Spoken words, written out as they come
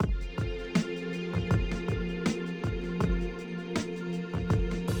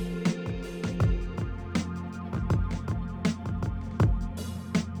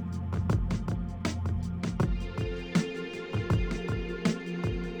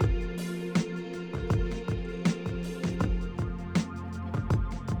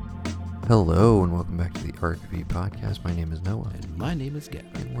Hello and welcome back to the RKB podcast. My name is Noah. And my name is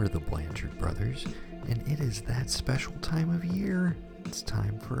Gavin. And we're the Blanchard brothers. And it is that special time of year. It's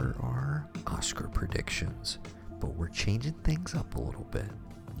time for our Oscar predictions. But we're changing things up a little bit.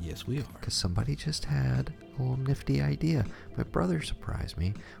 Yes, we are. Because somebody just had a little nifty idea. My brother surprised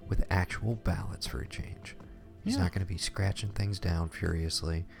me with actual ballots for a change. He's not going to be scratching things down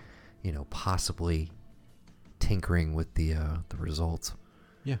furiously. Possibly tinkering with the results.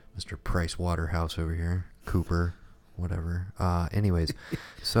 Yeah. Mr. Price Waterhouse over here. Cooper, whatever. Anyways,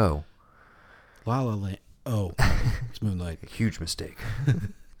 so. La La Land. Oh, it's Moonlight. Huge mistake.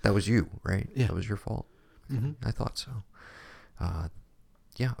 That was you, right? Yeah. That was your fault. Mm-hmm. I thought so.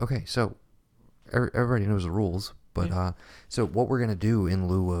 Yeah, okay. So, everybody knows the rules. But, so what we're going to do in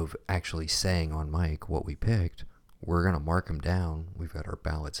lieu of actually saying on mic what we picked, we're going to mark them down. We've got our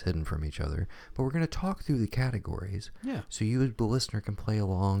ballots hidden from each other. But we're going to talk through the categories. Yeah. So you, the listener, can play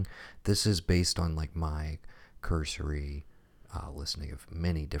along. This is based on, my cursory listening of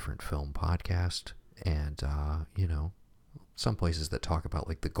many different film podcasts. And, some places that talk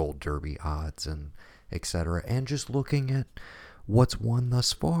about, the Gold Derby odds and et cetera. And just looking at what's won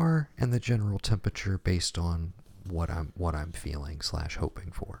thus far and the general temperature based on what I'm feeling /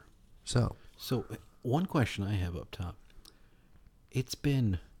 hoping for. So one question I have up top. It's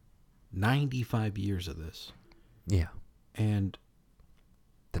been 95 years of this. Yeah. And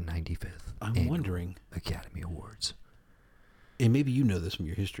the 95th I'm wondering, Academy Awards. And maybe you know this from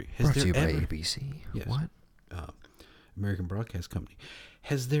your history. Brought to you by ABC. Yes, what? American Broadcast Company.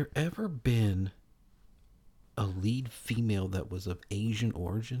 Has there ever been a lead female that was of Asian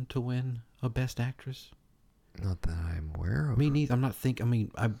origin to win a Best Actress? Not that I'm aware of. Me neither. I'm not thinking. I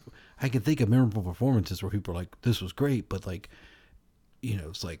mean, I can think of memorable performances where people are like, "This was great," but it's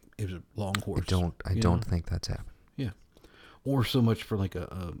like it was a long horse. I don't think that's happened. Yeah, or so much for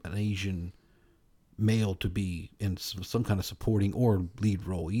an Asian male to be in some kind of supporting or lead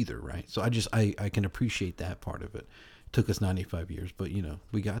role either, right? So I can appreciate that part of it. Took us 95 years, but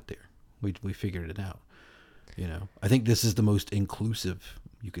we got there. We figured it out. I think this is the most inclusive,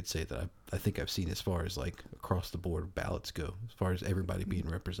 you could say, that I think I've seen as far as across the board ballots go, as far as everybody being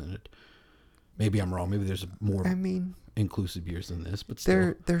represented. Maybe I'm wrong. Maybe there's more inclusive years than this, but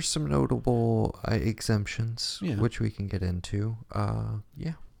still. There's some notable exemptions, which we can get into.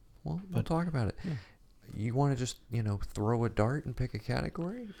 We'll talk about it. Yeah. You want to just, throw a dart and pick a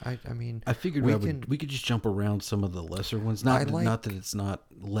category? I figured we could just jump around some of the lesser ones. Not that it's not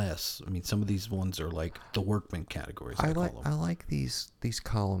less. I mean, some of these ones are the workman categories. I like these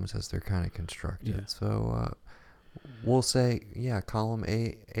columns as they're kind of constructed. Yeah. So we'll say, column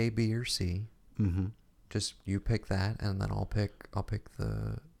A, B, or C. Mm-hmm. Just you pick that, and then I'll pick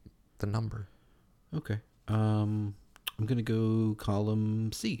the number. Okay. I'm gonna go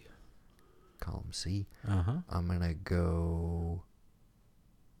column C. Column C. Uh-huh. I'm going to go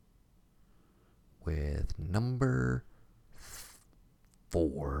with number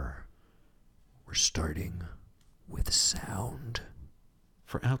 4. We're starting with sound.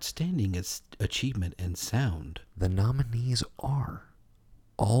 For outstanding achievement in sound, the nominees are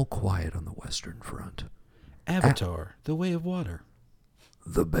All Quiet on the Western Front, Avatar, The Way of Water,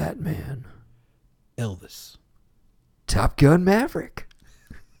 The Batman, Elvis, Top Gun Maverick.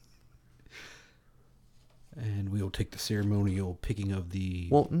 And we'll take the ceremonial picking of the...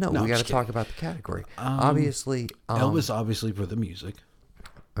 Well, no we got to talk about the category. Obviously... Elvis, obviously, for the music.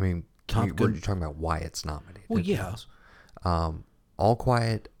 I mean, you're talking about why it's nominated. Well, yeah. All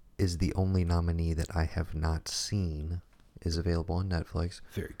Quiet is the only nominee that I have not seen is available on Netflix.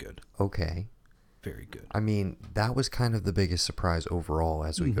 Very good. Okay. Very good. I mean, that was kind of the biggest surprise overall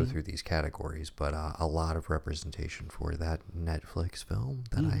as we go through these categories, but a lot of representation for that Netflix film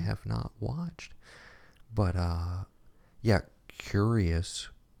that I have not watched. But, curious,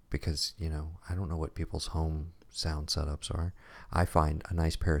 because, I don't know what people's home sound setups are. I find a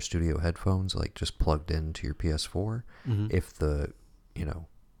nice pair of studio headphones, just plugged into your PS4. Mm-hmm. If the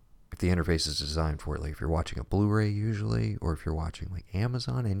interface is designed for it, if you're watching a Blu-ray usually, or if you're watching,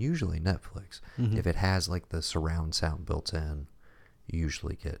 Amazon and usually Netflix, if it has, the surround sound built in, you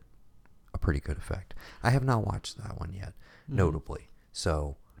usually get a pretty good effect. I have not watched that one yet, notably.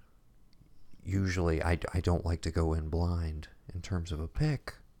 So... usually I don't like to go in blind in terms of a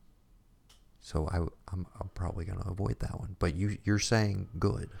pick, so I'm probably going to avoid that one. But you're saying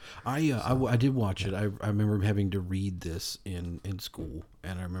good. I did watch it. I remember having to read this in school,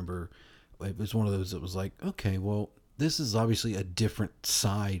 and I remember it was one of those that was okay, well, this is obviously a different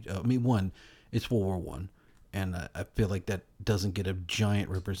side. One, it's World War One, and I feel like that doesn't get a giant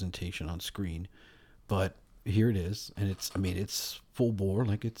representation on screen, but here it is, and it's full bore,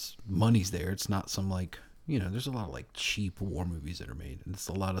 like it's money's there. It's not some like there's a lot of like cheap war movies that are made, and it's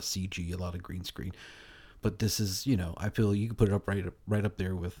a lot of CG, a lot of green screen. But this is, I feel you can put it up right up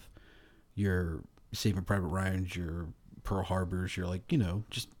there with your Saving Private Ryan's, your Pearl Harbor's, your like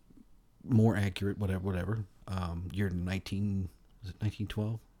just more accurate, whatever. Year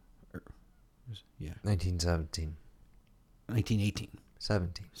 1912? Yeah. 1917. 1918.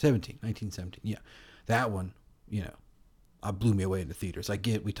 17. Yeah. That one, I blew me away in the theaters.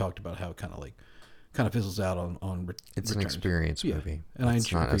 We talked about how it kind of fizzles out on It's an returns. experience Yeah. movie. And I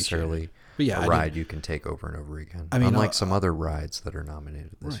It's not appreciate necessarily it. But yeah, a ride you can take over and over again. I mean, unlike some other rides that are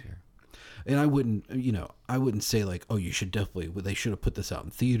nominated this Right. year. And I wouldn't say like, oh, you should definitely, they should have put this out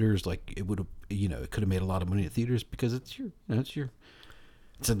in theaters. Like it would have, it could have made a lot of money in theaters because it's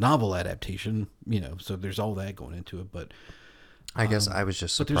it's a novel adaptation, so there's all that going into it. But I guess I was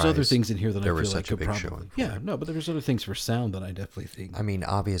just but surprised. there's other things in here that I there feel was like such a could big probably, showing. For yeah, it. no, but there's other things for sound that I definitely think. I mean,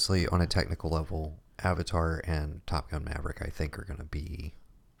 obviously, on a technical level, Avatar and Top Gun Maverick, I think, are going to be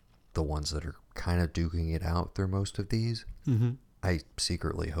the ones that are kind of duking it out through most of these. Mm-hmm. I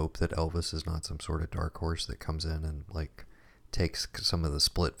secretly hope that Elvis is not some sort of dark horse that comes in and like takes some of the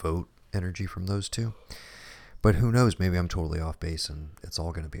split vote energy from those two. But who knows? Maybe I'm totally off base and it's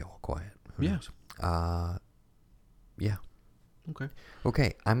all going to be all quiet. Who knows? Yeah. Okay.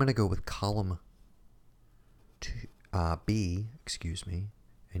 Okay, I'm going to go with column B,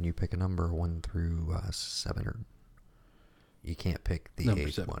 and you pick a number 1 through 7, or you can't pick the Number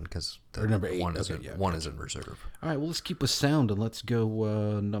 8th 7. one because Or number 8. one is Okay, yeah, one is in reserve. All right. Well, let's keep with sound and let's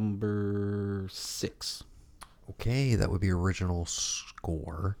go number 6. Okay, that would be original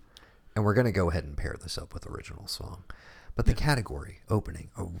score, and we're going to go ahead and pair this up with original song. But the category opening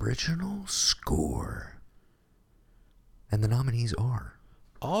original score, and the nominees are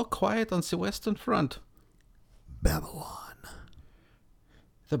All Quiet on the Western Front, Babylon,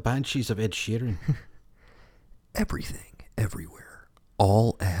 The Banshees of Ed Sheeran, Everything, Everywhere,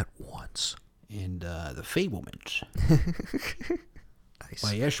 All at Once, and The Fabelmans nice.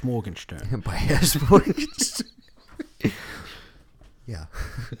 by Ash Morgenstern. By S. Morgenstern. Yeah.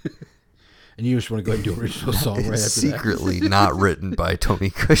 And you just want to go ahead and do original song right after It's secretly not written by Tony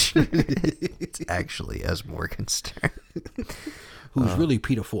Kushner. It's actually S. Morgenstern. that. Who's really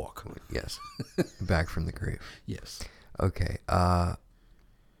Peter Falk. Yes. Back from the grave. Yes. Okay.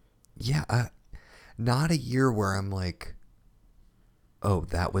 Yeah. Not a year where I'm like, oh,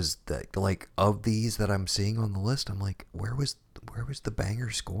 that was the like of these that I'm seeing on the list. I'm like, where was the banger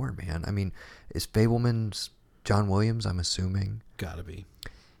score, man? I mean, is Fableman's John Williams? I'm assuming. Gotta be.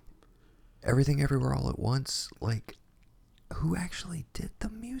 Everything Everywhere All at Once. Like, who actually did the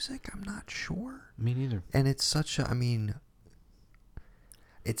music? I'm not sure. Me neither. And it's such a, I mean,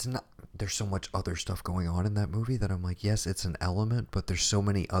 it's not, there's so much other stuff going on in that movie that I'm like, yes, it's an element, but there's so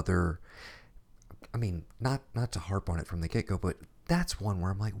many other, I mean, not to harp on it from the get-go, but that's one where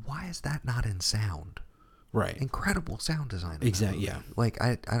I'm like, why is that not in sound? Right. Incredible sound design. in that Exactly. movie. Yeah. Like,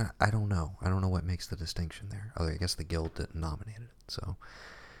 I don't know. I don't know what makes the distinction there. I guess the Guild didn't nominate it. So,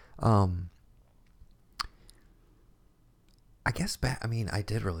 I guess, I mean, I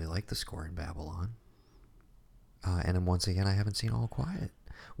did really like the score in Babylon. And then once again, I haven't seen All Quiet.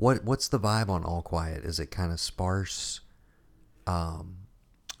 What's the vibe on All Quiet? Is it kind of sparse?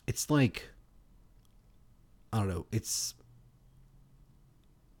 It's like, I don't know. It's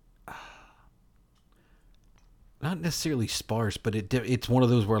not necessarily sparse, but it's one of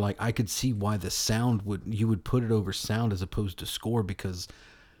those where like I could see why the sound you would put it over sound as opposed to score, because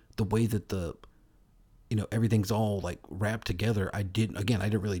the way that everything's all like wrapped together. I didn't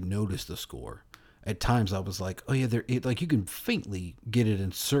really notice the score. At times I was like, oh yeah, like you can faintly get it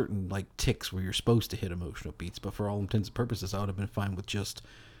in certain like ticks where you're supposed to hit emotional beats, but for all intents and purposes, I would have been fine with just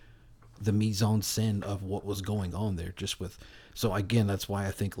the mise en scène of what was going on there. So again, that's why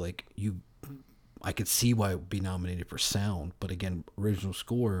I think like I could see why it would be nominated for sound, but again, original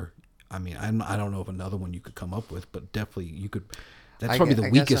score. I mean, I don't know of another one you could come up with, but definitely you could. That's probably the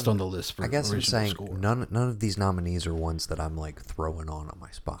weakest on the list for original I'm saying score. none of these nominees are ones that I'm like throwing on my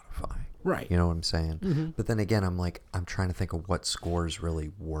Spotify. Right. You know what I'm saying? Mm-hmm. But then again, I'm trying to think of what scores really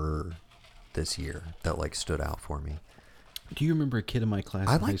were this year that like stood out for me. Do you remember a kid in my class?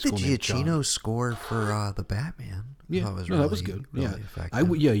 I in high like the school named John? Giacchino score for the Batman. Yeah, That was that was good. Really Yeah,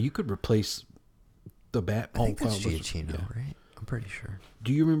 effective. you could replace the Bat. I think that's well, Giacchino, yeah. right? I'm pretty sure.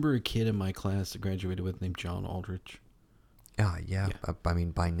 Do you remember a kid in my class that graduated with named John Aldrich? Yeah. I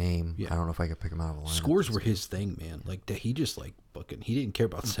mean, by name, Yeah. I don't know if I could pick him out of a lineup. Scores were his thing, man. Like that, he just like fucking. He didn't care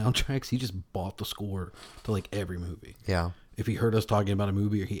about soundtracks. He just bought the score to like every movie. Yeah. If he heard us talking about a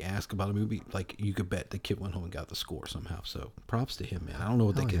movie or he asked about a movie, like you could bet the kid went home and got the score somehow. So props to him, man. I don't know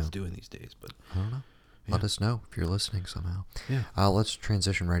what that kid's doing these days, but I don't know. Let us know if you're listening somehow. Yeah. Let's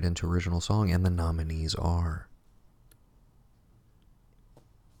transition right into original song, and the nominees are.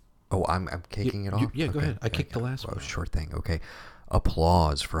 Oh, I'm kicking it off? Yeah, go ahead. I kicked the last one. one. Short thing. Okay.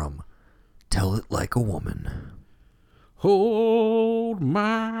 Applause from Tell It Like a Woman. Hold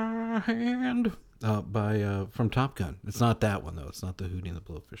My Hand from Top Gun. It's not that one, though. It's not the Hootie and the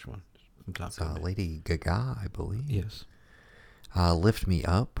Blowfish one. It's from Top Gun. Lady Gaga, I believe. Yes. Lift Me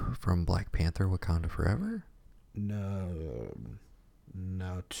Up from Black Panther, Wakanda Forever. No.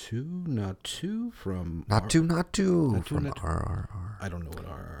 Not two from... Not two from Not two. RRR. I don't know what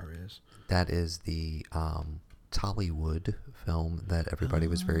RRR is. That is the Tollywood film that everybody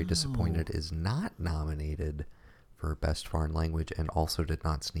was very disappointed is not nominated for Best Foreign Language and also did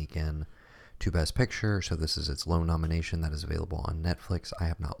not sneak in to Best Picture. So this is its lone nomination that is available on Netflix. I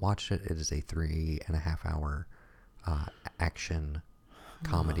have not watched it. It is a 3.5 hour action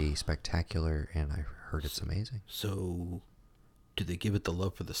comedy spectacular, and I heard it's amazing. So, do they give it the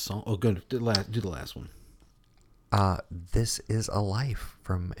love for the song? Oh, good. Do the last one. This Is a Life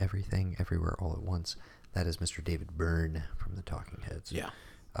from Everything Everywhere All at Once. That is Mr. David Byrne from the Talking Heads. Yeah.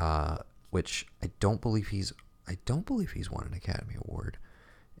 Which I don't believe he's won an Academy Award,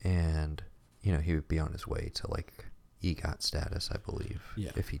 and you know he would be on his way to like EGOT status, I believe,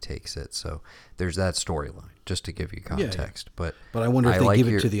 if he takes it. So there's that storyline, just to give you context. But I wonder if they give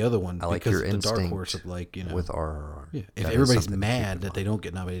it to the other one. I like because your the instinct dark horse of like, you know, with RRR. Yeah, if everybody's mad that they don't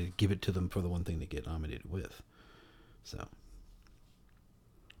get nominated, give it to them for the one thing they get nominated with. So.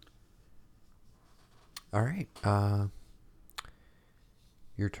 All right.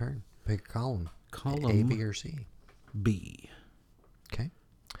 Your turn. Pick a column. Column A, B, or C. B. Okay.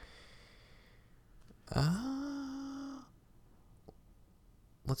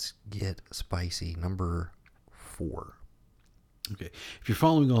 Let's get spicy. Number 4. Okay. If you're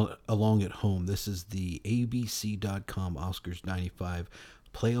following along at home, this is the ABC.com Oscars 95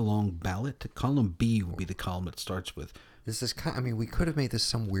 play along ballot. Column B will be the column that starts with. This is kind. I mean, we could have made this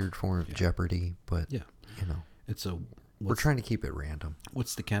some weird form of Jeopardy, but you know, it's a. We're trying to keep it random.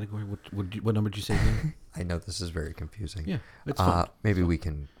 What's the category? What number did you say again? I know this is very confusing. Yeah, it's fine. Maybe we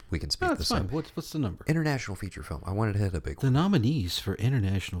can speed this up. What's the number? International feature film. I wanted to hit a big one. The nominees for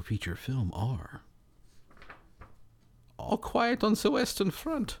international feature film are All Quiet on the Western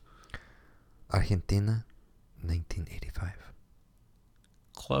Front, Argentina, 1985.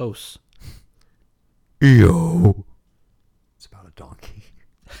 Close. Yo. It's about a donkey.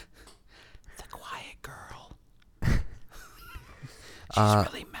 The Quiet Girl.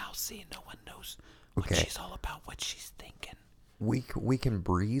 She's really mousy. No one knows what she's all about, what she's thinking. We can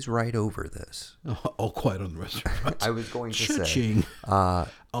breeze right over this. All Quiet on the Western Front. I was going to Cha-ching. say.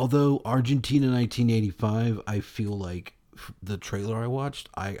 Although Argentina 1985, I feel like the trailer I watched,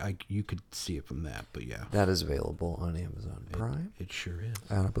 you could see it from that, but yeah. That is available on Amazon Prime. It sure is.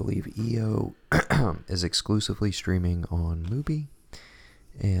 And I believe EO is exclusively streaming on Mubi.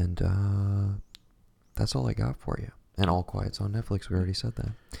 And that's all I got for you. And All Quiet's on Netflix. We already said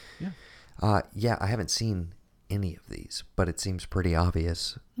that. Yeah. I haven't seen any of these, but it seems pretty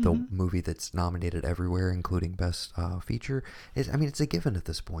obvious. The movie that's nominated everywhere, including Best Feature, it's a given at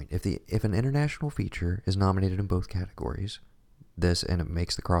this point. If an international feature is nominated in both categories, and it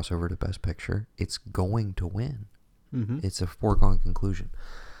makes the crossover to Best Picture, it's going to win. Mm-hmm. It's a foregone conclusion.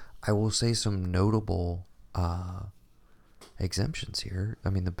 I will say some notable exemptions here. I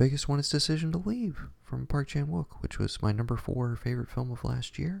mean, the biggest one is Decision to Leave from Park Chan-wook, which was my number 4 favorite film of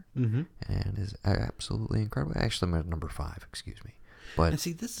last year, and is absolutely incredible. Actually, my number 5, excuse me. But and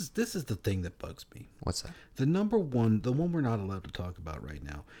see, this is the thing that bugs me. What's that? The number one, the one we're not allowed to talk about right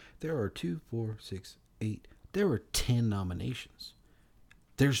now. There are 2, 4, 6, 8. There are 10 nominations.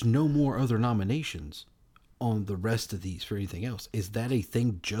 There's no more other nominations on the rest of these for anything else. Is that a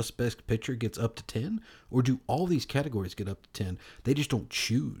thing? Just Best Picture gets up to 10, or do all these categories get up to 10? They just don't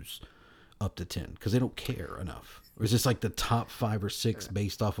choose up to 10 because they don't care enough. Or is this like the top 5 or 6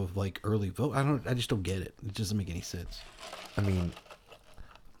 based off of like early vote? I just don't get it. It doesn't make any sense. I mean,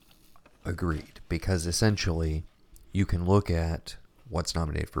 agreed, because essentially you can look at what's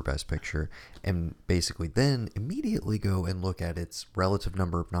nominated for Best Picture and basically then immediately go and look at its relative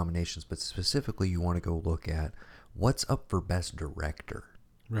number of nominations, but specifically you want to go look at what's up for Best Director.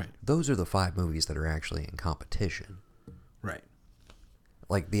 Right. Those are the 5 movies that are actually in competition. Right.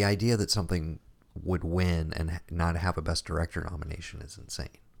 Like the idea that something would win and not have a Best Director nomination is insane.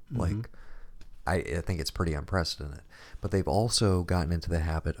 Like, I think it's pretty unprecedented. But they've also gotten into the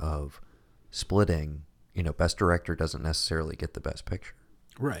habit of splitting. You know, Best Director doesn't necessarily get the Best Picture.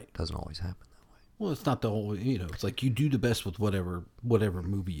 Right. It doesn't always happen that way. Well, it's not the whole. It's like you do the best with whatever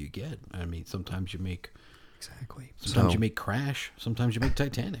movie you get. I mean, sometimes you make. Exactly. Sometimes you make Crash. Sometimes you make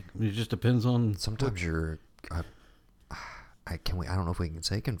Titanic. I mean, it just depends on. Sometimes you're. I don't know if we can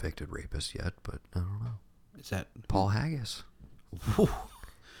say convicted rapist yet, but I don't know. Is that Paul Haggis?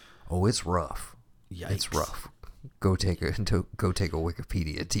 Oh, it's rough. Yikes. It's rough. Go take a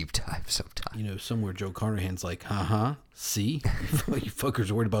Wikipedia deep dive sometime. Somewhere Joe Carnahan's like, see, you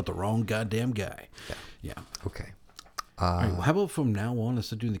fuckers are worried about the wrong goddamn guy. Yeah. Okay. All right, well, how about from now on,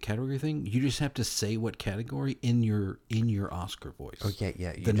 instead of doing the category thing, you just have to say what category in your Oscar voice. Oh yeah.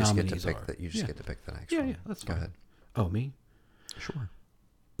 You The just get to nominees pick are. the. You just get to pick the next Yeah, one. yeah, that's Go fine. ahead. Oh, me? Sure.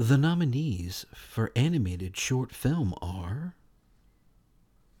 The nominees for animated short film are.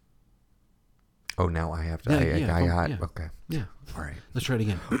 Oh, now I have to. Yeah. Okay. Yeah. All right. Let's try it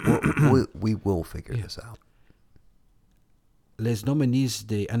again. we will figure this out. Les nominees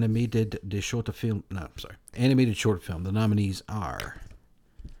de short film. No, I'm sorry. Animated short film. The nominees are.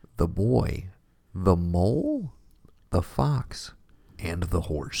 The Boy, The Mole, The Fox, and The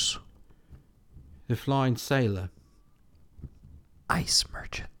Horse. The Flying Sailor. Ice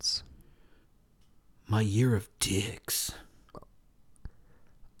Merchants. My Year of Dicks.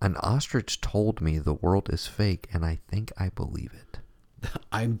 An ostrich told me the world is fake, and I think I believe it.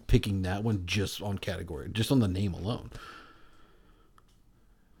 I'm picking that one just on category, just on the name alone.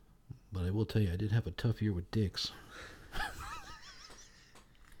 But I will tell you, I did have a tough year with dicks.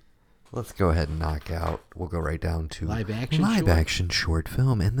 Let's go ahead and knock out. We'll go right down to Live action short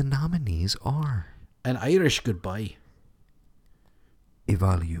film, and the nominees are An Irish Goodbye.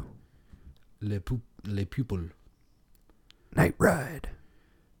 Evalu, Le Pupil. Night Ride,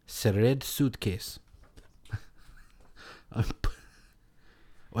 Red Suitcase.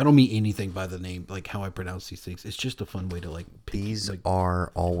 I don't mean anything by the name, like how I pronounce these things. It's just a fun way to like pick. These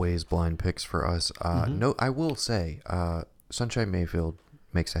are always blind picks for us. No, I will say, Sunshine Mayfield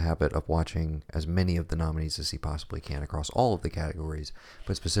makes a habit of watching as many of the nominees as he possibly can across all of the categories,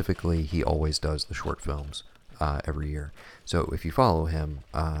 but specifically, he always does the short films every year. So if you follow him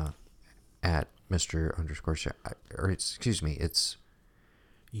at Mr. it's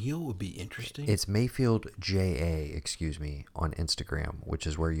You know what would be interesting? It's Mayfield JA, on Instagram, which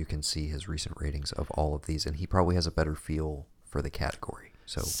is where you can see his recent ratings of all of these, and he probably has a better feel for the category.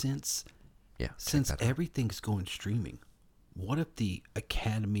 So Since check that out. everything's going streaming, what if the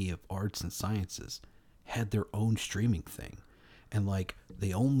Academy of Arts and Sciences had their own streaming thing, and like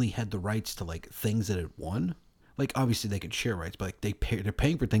they only had the rights to like things that it won? Like obviously they could share rights, but like they're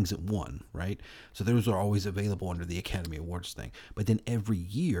paying for things that won, right? So those are always available under the Academy Awards thing. But then every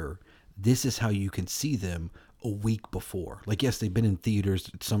year, this is how you can see them a week before. Like yes, they've been in theaters.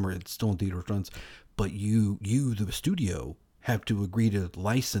 Summer it's still in theaters runs, but you the studio have to agree to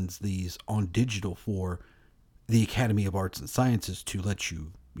license these on digital for the Academy of Arts and Sciences to let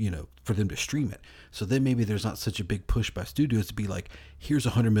you, for them to stream it. So then maybe there's not such a big push by studios to be like, here's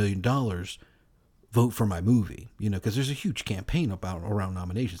 $100 million. Vote for my movie, because there's a huge campaign around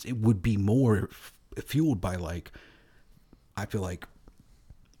nominations. It would be more fueled by I feel like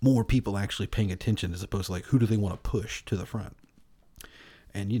more people actually paying attention as opposed to like, who do they want to push to the front?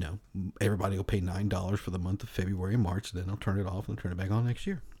 And, everybody will pay $9 for the month of February and March, and then they'll turn it off and turn it back on next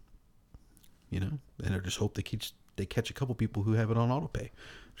year. And I just hope they catch a couple people who have it on autopay.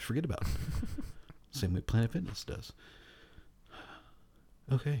 Just forget about it. Same way Planet Fitness does.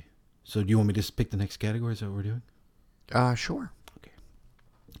 Okay. So do you want me to just pick the next category? Is that what we're doing? Sure. Okay.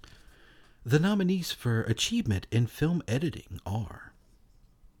 The nominees for achievement in film editing are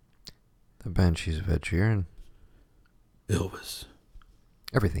The Banshees of Inisherin, Elvis,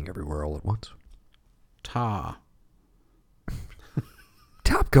 Everything Everywhere All at Once, Top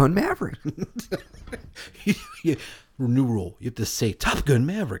Gun Maverick. New rule. You have to say Top Gun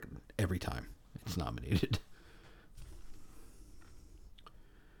Maverick every time it's nominated.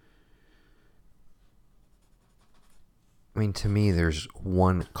 I mean, to me, there's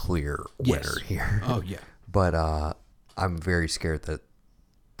one clear winner here. Oh, yeah. But I'm very scared that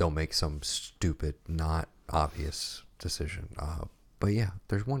they'll make some stupid, not obvious decision. But yeah,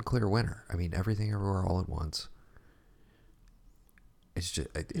 there's one clear winner. I mean, Everything Everywhere All at Once. It's just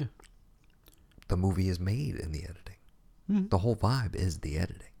the movie is made in the editing. Mm-hmm. The whole vibe is the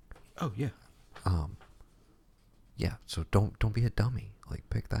editing. Oh, yeah. Yeah. So don't be a dummy. Like,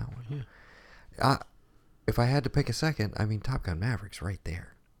 pick that one. Yeah. If I had to pick a second, I mean, Top Gun Maverick's right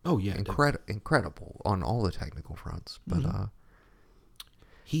there. Oh yeah, incredible on all the technical fronts. But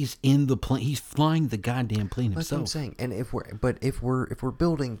he's in the plane. He's flying the goddamn plane that's what I'm himself. saying. And if we're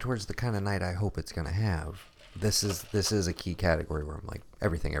building towards the kind of night I hope it's gonna have, this is a key category where I'm like,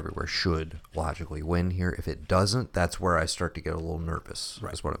 everything everywhere should logically win here. If it doesn't, that's where I start to get a little nervous.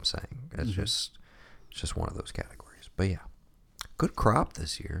 Right. Is what I'm saying. It's just one of those categories. But yeah, good crop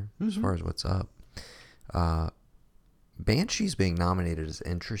this year as far as what's up. Banshees being nominated is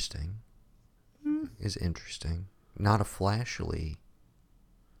interesting. Is interesting. Not a flashily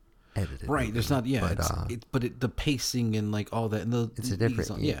edited Right, movie, there's not. Yeah, but the pacing and like all that, and it's a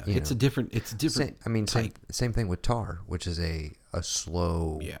different. Yeah, you it's know, a different. It's a different. same thing with Tar, which is a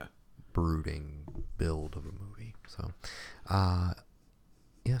slow, Yeah. brooding build of a movie. So,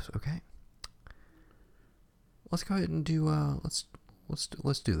 yes, okay. Let's go ahead and do. Let's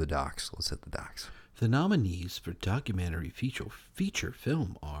do the docs. Let's hit the docs. The nominees for documentary feature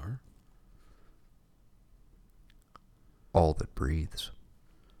film are All That Breathes,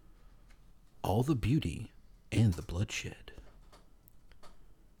 All the Beauty and the Bloodshed,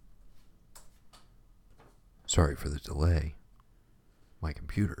 Sorry for the delay. My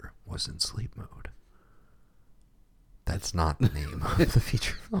computer was in sleep mode. That's not the name of the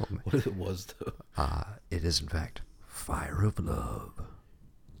feature film. What it was though? It is in fact Fire of Love.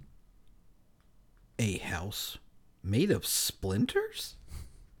 A House Made of Splinters.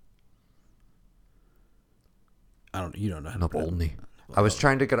 You don't know how to Navalny. I was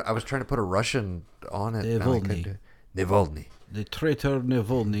trying to put a Russian on it. Navalny. Navalny. The traitor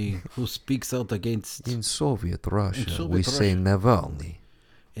Navalny, who speaks out against. In Soviet Russia, Soviet we say Russia. Navalny.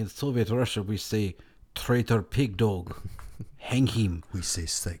 In Soviet Russia, we say traitor pig dog. Hang him. We say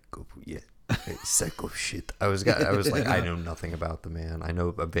psycho. Yeah, psycho shit. I was like, I know nothing about the man. I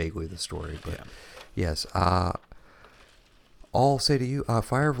know vaguely the story, but yes. I'll say to you,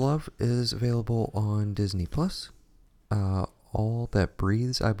 Fire of Love is available on Disney Plus. All That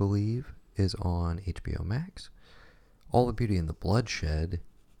Breathes, I believe, is on HBO Max. All the Beauty and the Bloodshed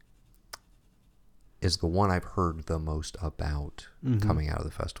is the one I've heard the most about coming out of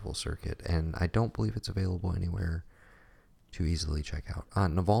the festival circuit, and I don't believe it's available anywhere to easily check out.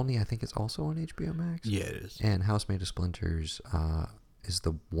 Navalny, I think, is also on HBO Max. Yeah, it is. And House Made of Splinters is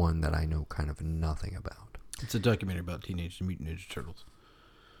the one that I know kind of nothing about. It's a documentary about Teenage Mutant Ninja Turtles.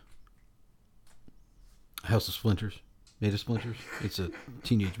 House of Splinters. Made of Splinters. It's a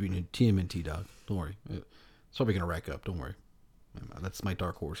Teenage Mutant TMNT doc. Don't worry. It's probably going to rack up. Don't worry. That's my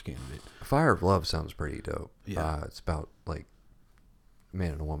dark horse candidate. Fire of Love sounds pretty dope. Yeah. It's about like a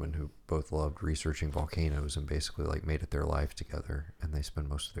man and a woman who both loved researching volcanoes and basically like made it their life together, and they spend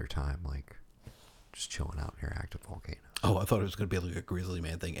most of their time like just chilling out near active volcanoes. Oh, I thought it was going to be like a Grizzly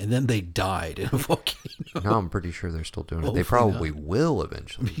Man thing, and then they died in a volcano. No, I'm pretty sure they're still doing it. They Hopefully probably will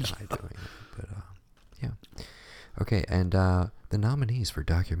eventually die doing it, but yeah. Okay, and the nominees for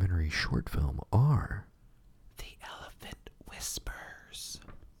documentary short film are The Elephant Whispers.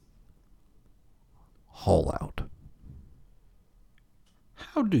 Haul Out,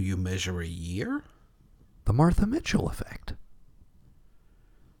 How do you measure a year? The Martha Mitchell Effect,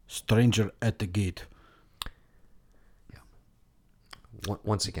 Stranger at the Gate.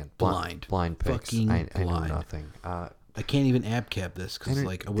 once again, Blind. blind picks. Fucking I know blind. nothing. I can't even abcap this because I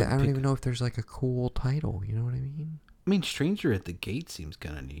like I don't even know if there's like a cool title. You know what I mean? I mean, Stranger at the Gate seems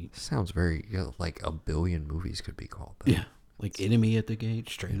kind of neat. Sounds very like a billion movies could be called that. Yeah, like Enemy at the Gate,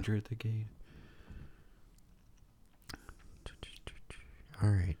 Stranger at the Gate. All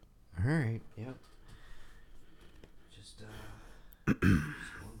right. Yep. Just going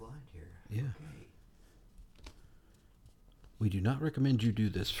blind here. Yeah. Okay. We do not recommend you do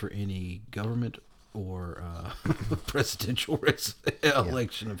this for any government or presidential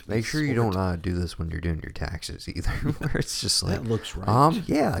election of any Make sure you sort. don't do this when you're doing your taxes either. Where it's just like That looks right.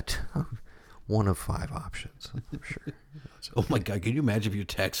 Yeah, one of 5 options. I'm sure. Oh my God! Can you imagine if your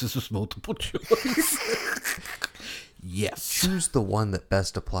taxes was multiple choice? Yes. Choose the one that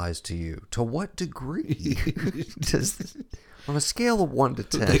best applies to you. To what degree does this, on a scale of 1 to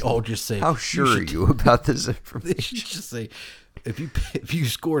 10? They all just say, how sure are you about this They information? should just say, if you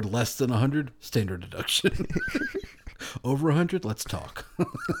scored less than 100, standard deduction. Over 100, let's talk.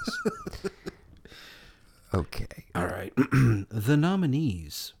 Okay. All right. The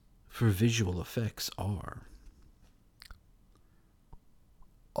nominees for visual effects are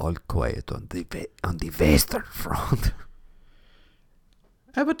All Quiet on the Western Front.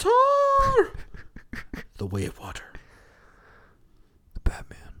 Avatar, The Way of Water, The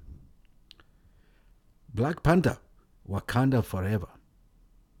Batman. Black Panther, Wakanda Forever.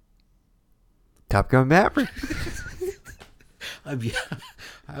 Top Gun Maverick. I've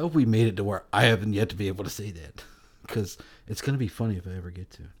I hope we made it to where I haven't yet to be able to say that, because it's gonna be funny if I ever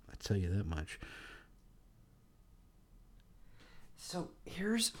get to. I tell you that much. So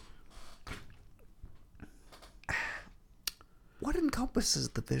here's what encompasses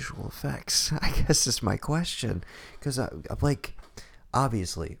the visual effects. I guess is my question, because like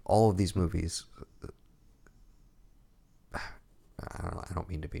obviously all of these movies. I don't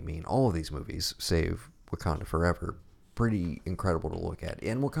mean to be mean. All of these movies, save Wakanda Forever, pretty incredible to look at,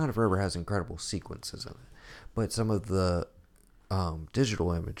 and Wakanda Forever has incredible sequences in it. But some of the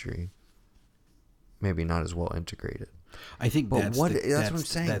digital imagery, maybe not as well integrated. I think But what I'm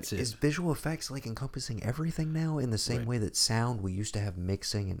saying. That's it. Is visual effects like encompassing everything now in the same way that sound? We used to have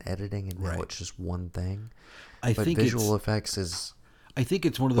mixing and editing, and now it's just one thing. I But think visual effects is. I think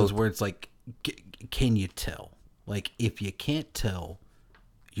it's one of those where it's like, can you tell? Like, if you can't tell,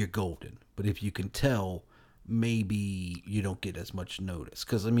 you're golden. But if you can tell, maybe you don't get as much notice.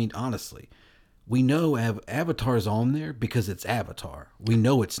 Because, I mean, honestly, we know Avatar's on there because it's Avatar. We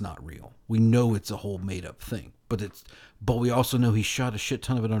know it's not real. We know it's a whole made-up thing. But we also know he shot a shit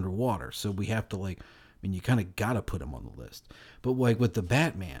ton of it underwater. So we have to, like, I mean, you kind of got to put him on the list. But, like, with the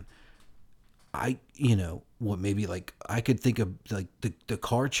Batman, I could think of, like, the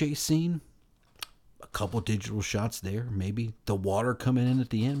car chase scene. A couple digital shots there, maybe the water coming in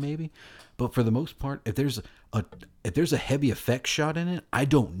at the end, maybe. But for the most part, if there's a heavy effect shot in it, I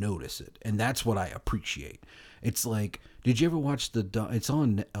don't notice it, and that's what I appreciate. It's like, did you ever watch it's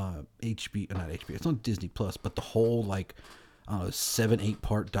on HBO, not HBO, it's on Disney Plus, but the whole like 7-8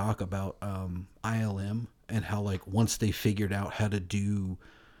 part doc about ILM and how, like, once they figured out how to do,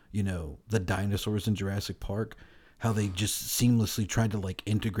 the dinosaurs in Jurassic Park, how they just seamlessly tried to, like,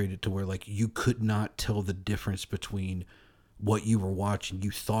 integrate it to where, like, you could not tell the difference between what you were watching. You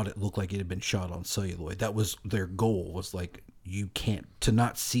thought it looked like it had been shot on celluloid. That was their goal, was like, you can't, to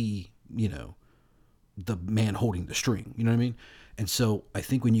not see, the man holding the string, you know what I mean? And so I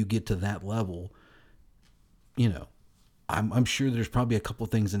think when you get to that level, I'm sure there's probably a couple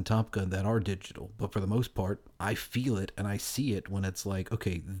things in Top Gun that are digital, but for the most part, I feel it and I see it when it's like,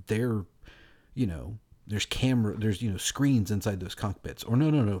 okay, there's screens inside those cockpits. Or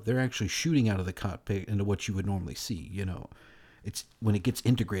no, they're actually shooting out of the cockpit into what you would normally see, It's when it gets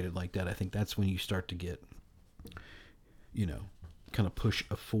integrated like that, I think that's when you start to get, kind of push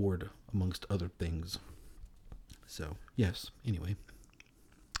forward amongst other things. So, yes, anyway.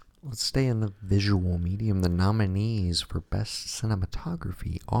 Let's stay in the visual medium. The nominees for Best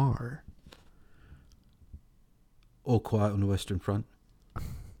Cinematography are All Quiet on the Western Front.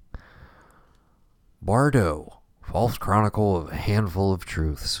 Bardo, False Chronicle of a Handful of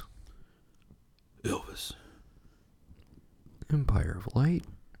Truths. Elvis. Empire of Light.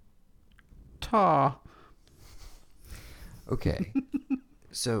 Ta. Okay.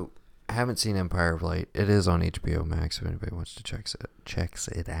 So, I haven't seen Empire of Light. It is on HBO Max if anybody wants to checks it out. Checks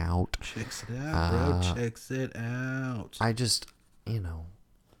it out, bro. Checks it out. I just,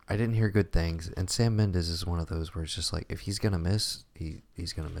 I didn't hear good things. And Sam Mendes is one of those where it's just like, if he's going to miss,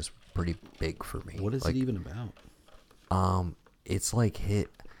 he's going to miss pretty big for me. What is it even about? It's like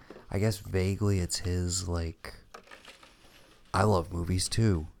I guess vaguely it's his, like, I love movies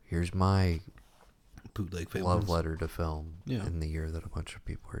too. Here's my bootleg love letter to film in the year that a bunch of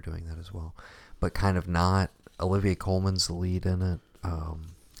people are doing that as well. But kind of not. Olivia Colman's the lead in it.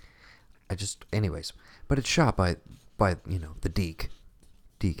 Anyways. But it's shot by the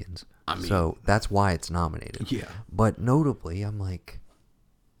Deacons. I mean, so that's why it's nominated. Yeah. But notably, I'm like,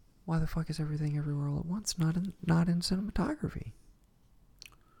 why the fuck is Everything Everywhere All at Once not in cinematography?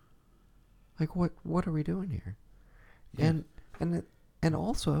 Like, what are we doing here? Yeah. And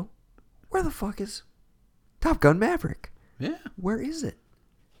also, where the fuck is Top Gun Maverick? Yeah. Where is it?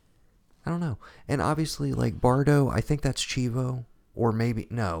 I don't know. And obviously, like, Bardo, I think that's Chivo. Or maybe,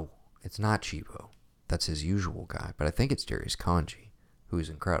 no, it's not Chivo. That's his usual guy. But I think it's Darius Kanji, who's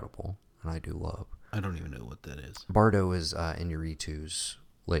incredible, and I do love. I don't even know what that is. Bardo is Inarritu's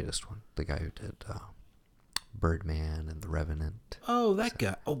latest one. The guy who did Birdman and The Revenant. Oh, that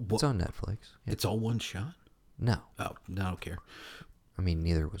guy. Oh, it's on Netflix. Yeah. It's all one shot? No. Oh, no, I don't care. I mean,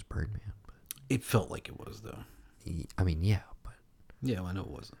 neither was Birdman. But it felt like it was, though. I mean, yeah, but... Yeah, I know it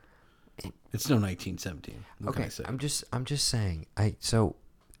wasn't. It's no 1917. What can I say? I'm just saying. So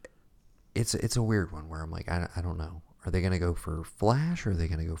it's a weird one where I'm like, I don't know. Are they gonna go for flash? Or are they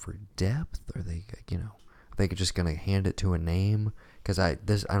gonna go for depth? Are they are they just gonna hand it to a name? Because I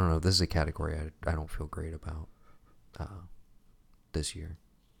don't know. This is a category I don't feel great about this year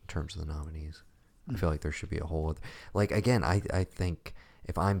in terms of the nominees. I feel like there should be a whole other, like, again, I think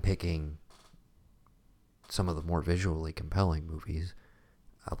if I'm picking some of the more visually compelling movies,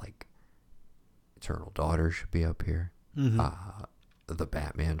 Eternal Daughter should be up here. Mm-hmm. The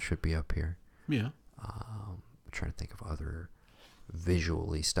Batman should be up here. Yeah. I'm trying to think of other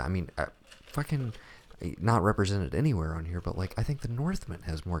visually I mean, fucking not represented anywhere on here, but like I think The Northman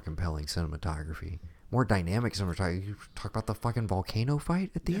has more compelling cinematography, more dynamic cinematography. You talk about the fucking volcano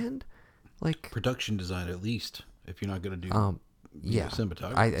fight at the end, like Production design, at least, if you're not going to do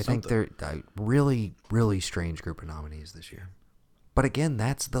cinematography. I think they're a really, really strange group of nominees this year. But again,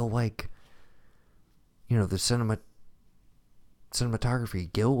 that's the like, the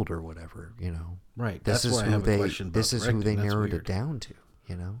cinematography guild or whatever, Right. This That's is why I who have they a question about this is who they directing. That's narrowed weird. it down to,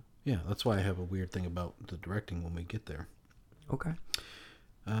 Yeah, that's why I have a weird thing about the directing when we get there. Okay.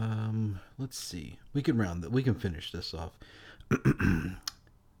 Let's see. We can finish this off.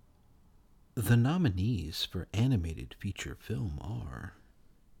 The nominees for animated feature film are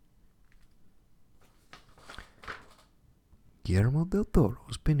Guillermo del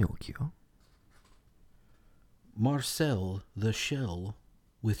Toro's Pinocchio, Marcel the Shell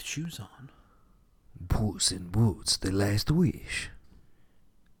with Shoes On, Puss in Boots: The Last Wish,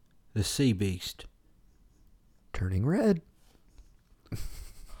 The Sea Beast, Turning Red.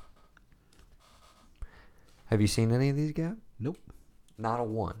 Have you seen any of these, Gab? Nope, Not a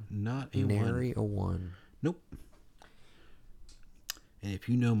one. not a one. Nary a one. Nope. And if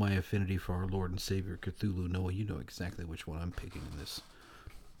you know my affinity for our Lord and Savior Cthulhu, Noah, you know exactly which one I'm picking in this.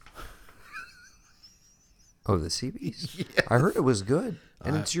 Oh, the Sea Beast? I heard it was good.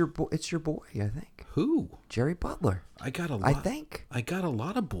 And it's your boy, I think. Who? Jerry Butler. I got a lot. I think. I got a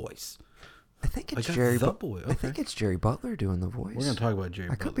lot of boys. I think it's got Jerry the Butler. boy, I think okay. it's Jerry Butler doing the voice. We're gonna talk about Jerry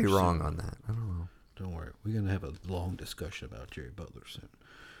I Butler. could be wrong soon. on that. I don't know. Don't worry. We're gonna have a long discussion about Jerry Butler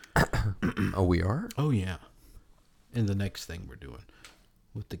soon. Oh, we are? Oh yeah. In the next thing we're doing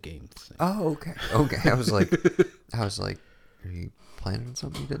with the games thing. Oh, okay. Okay. I was like, are you planning on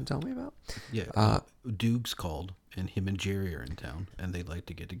something you didn't tell me about? Yeah. Dukes called, and him and Jerry are in town, and they'd like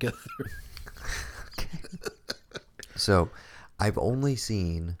to get together. Okay. So, I've only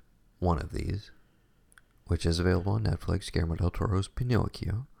seen one of these, which is available on Netflix, Guillermo del Toro's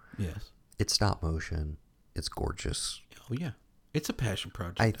Pinocchio. Yes. It's stop motion. It's gorgeous. Oh yeah. It's a passion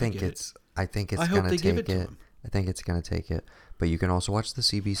project. I think get it's I hope gonna they give take it to it. him. I think it's gonna take it. But you can also watch the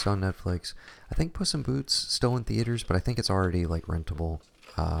Sea Beast on Netflix. I think Puss in Boots still in theaters, but I think it's already like rentable.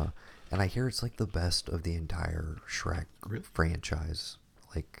 And I hear it's like the best of the entire Shrek franchise.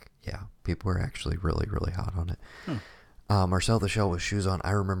 Like, yeah, people are actually really, really hot on it. Marcel the Shell with Shoes On.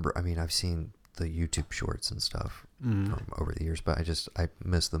 I remember. I mean, I've seen the YouTube shorts and stuff from over the years, but I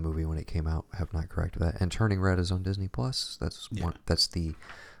missed the movie when it came out. I have not corrected that. And Turning Red is on Disney Plus. That's That's the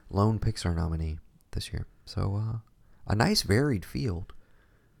lone Pixar nominee this year. So a nice varied field.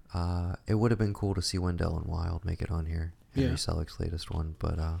 It would have been cool to see Wendell and Wild make it on here. Henry Selick's latest one,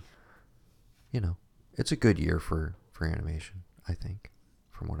 but it's a good year for animation, I think,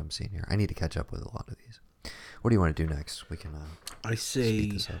 from what I'm seeing here. I need to catch up with a lot of these. What do you want to do next? We can I speed say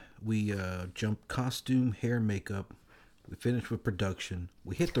this up. we jump costume, hair, makeup. We finish with production.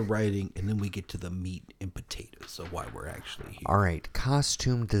 We hit the writing, and then we get to the meat and potatoes of why we're actually here. All right,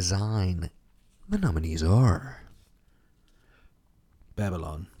 costume design. The nominees are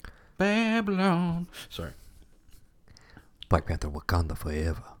Babylon. Sorry. Black Panther: Wakanda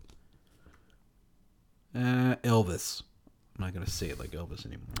Forever, Elvis. I'm not gonna say it like Elvis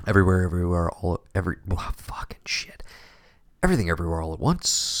anymore. fucking shit. Everything, Everywhere, All at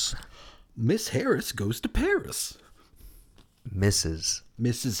Once. Miss Harris goes to Paris. Mrs.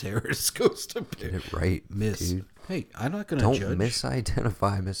 Harris goes to Get Paris. it right, Miss. dude. Hey, I'm not gonna Don't judge.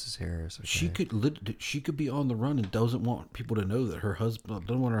 misidentify Mrs. Harris. Okay? She could be on the run and doesn't want people to know that her husband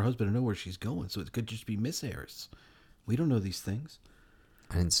don't want her husband to know where she's going. So it could just be Miss Harris. We don't know these things.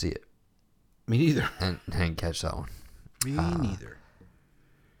 I didn't see it. Me neither. And I didn't catch that one. Me neither.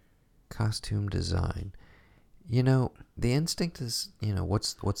 Costume design. The instinct is,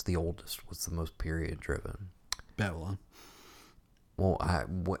 what's the oldest? What's the most period driven? Babylon. Well,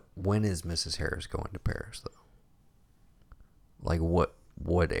 when is Mrs. Harris going to Paris though? Like what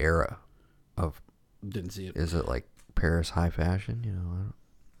era of? Didn't see it. Is it like Paris high fashion?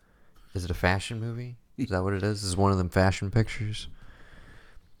 Is it a fashion movie? Is that what it is? Is one of them fashion pictures?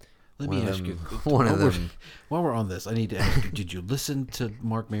 Let One me of ask you. them- one of them. While we're on this, I need to ask you: did you listen to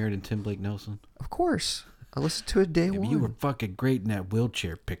Mark Maron and Tim Blake Nelson? Of course, I listened to it day Yeah, one. you were fucking great in that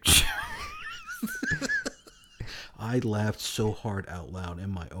wheelchair picture. I laughed so hard out loud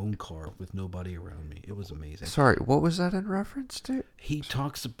in my own car with nobody around me. It was amazing. Sorry, what was that in reference to?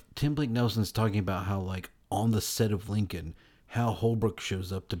 Tim Blake Nelson's talking about how, like, on the set of Lincoln, Hal Holbrook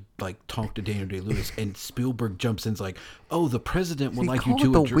shows up to like talk to Daniel Day-Lewis, and Spielberg jumps in, like, "Oh, the president would like you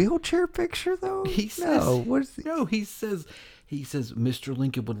to the wheelchair picture though. He says, no, what is no, he says, Mr.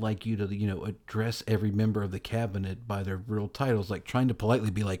 Lincoln would like you to, address every member of the cabinet by their real titles, like trying to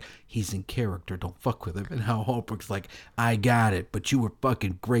politely be like, he's in character, don't fuck with him. And Hal Holbrook's like, I got it, but you were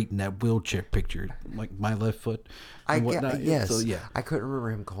fucking great in that wheelchair picture, like my left foot. And whatnot. Yes. So, yeah. I couldn't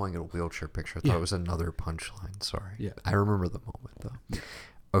remember him calling it a wheelchair picture. I thought it was another punchline. Sorry. Yeah. I remember the moment though.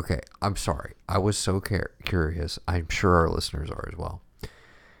 Okay, I'm sorry. I was so curious. I'm sure our listeners are as well.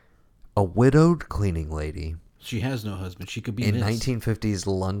 A widowed cleaning lady. She has no husband. She could be in 1950s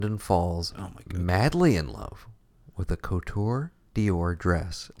London falls madly in love with a couture Dior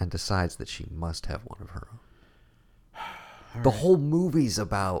dress and decides that she must have one of her own. The whole movie's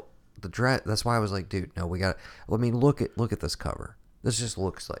about the dress. That's why I was like, dude, no, we got. I mean, look at this cover. This just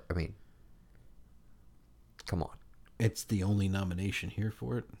looks like. I mean, come on. It's the only nomination here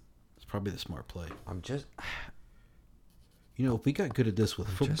for it. It's probably the smart play. I'm just. If we got good at this with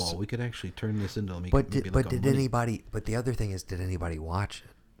football, we could actually turn this into But did anybody? But the other thing is, did anybody watch it?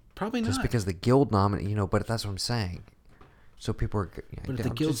 Probably not. Just because the guild nominated, But that's what I'm saying. So people are. But if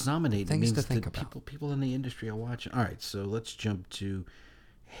the guild's nominated, it means to think that about. people in the industry are watching. All right, so let's jump to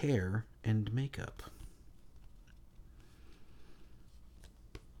hair and makeup.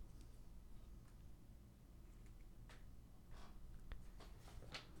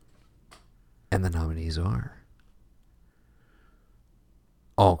 And the nominees are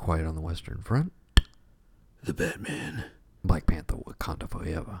All Quiet on the Western Front, The Batman, Black Panther: Wakanda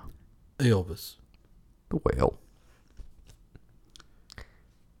Forever, Elvis, The Whale.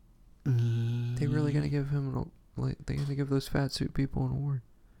 They really gonna give him they gonna give those fat suit people an award?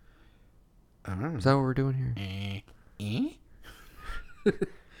 Is that what we're doing here?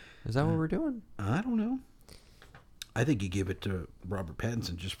 Is that what we're doing? I don't know. I think you give it to Robert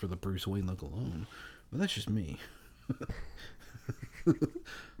Pattinson just for the Bruce Wayne look alone. But that's just me. I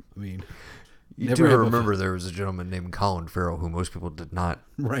mean, you do remember there was a gentleman named Colin Farrell who most people did not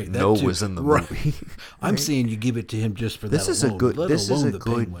know was in the movie. I'm saying you give it to him just for that alone.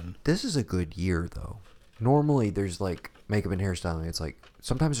 This is a good year though. Normally there's like makeup and hairstyling. It's like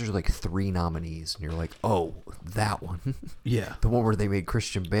sometimes there's like 3 nominees and you're like, oh, that one. Yeah. The one where they made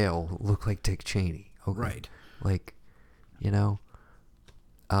Christian Bale look like Dick Cheney. Okay. Right. Like, you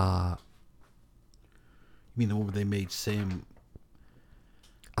mean the one where they made Sam?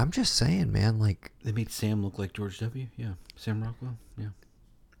 I'm just saying, man. Like they made Sam look like George W. Yeah, Sam Rockwell. Yeah.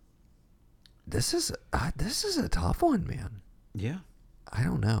 This is a tough one, man. Yeah. I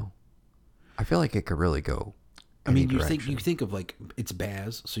don't know. I feel like it could really go. I mean, you think of like it's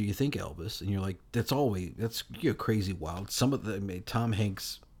Baz, so you think Elvis, and you're like, that's crazy wild. Some of them, Tom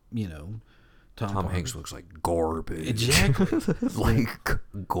Hanks, Tom Hanks looks like garbage. Exactly. Like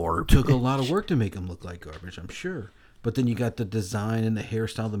garbage. Took a lot of work to make him look like garbage, I'm sure. But then you got the design and the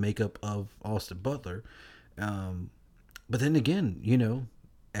hairstyle, the makeup of Austin Butler. But then again,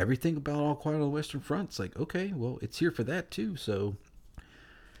 everything about All Quiet on the Western Front's like, okay, well, it's here for that too. So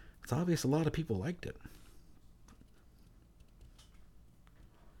it's obvious a lot of people liked it.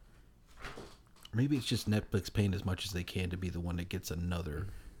 Maybe it's just Netflix paying as much as they can to be the one that gets another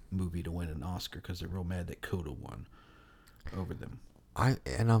movie to win an Oscar because they're real mad that Coda won over them.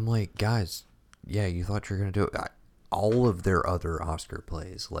 I'm like, guys, yeah, you thought you were gonna do it. All of their other Oscar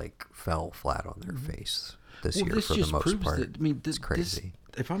plays like fell flat on their face this year for the most part. It's crazy.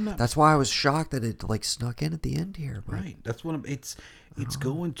 If I'm not, that's why I was shocked that it like snuck in at the end here. But. Right. That's what it's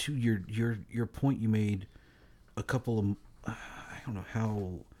going to your point you made a couple of I don't know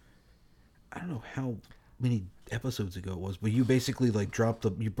how many episodes ago it was, but you basically like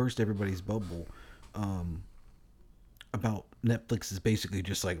you burst everybody's bubble about Netflix is basically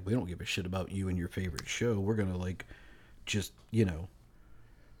just like, we don't give a shit about you and your favorite show. We're gonna like just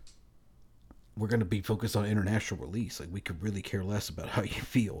we're gonna be focused on international release. Like we could really care less about how you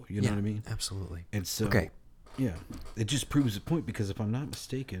feel. You know what I mean? Absolutely. And so yeah, it just proves the point because if I'm not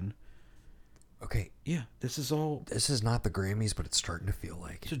mistaken. Okay. Yeah, this is not the Grammys, but it's starting to feel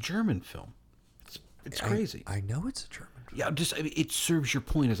like it's a German film. It's crazy. I know it's a German film. Yeah, it serves your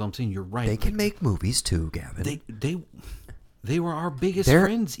point as I'm saying. You're right. They can make movies too, Gavin. They were our biggest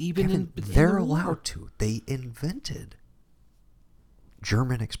friends, even Gavin, they're allowed to. They invented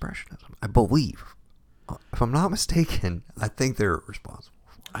German expressionism, I believe. If I'm not mistaken, I think they're responsible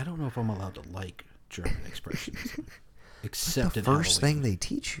for it. I don't know if I'm allowed to like German expressionism, except the first thing they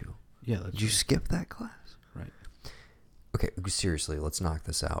teach you. Yeah, did you skip that class? Right. Okay, seriously, let's knock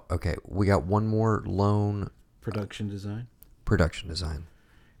this out. Okay, we got one more lone production design.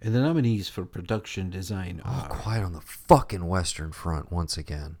 And the nominees for production design All are Quiet on the fucking Western Front once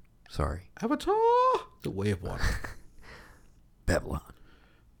again. Sorry. Avatar, The Way of Water, Babylon.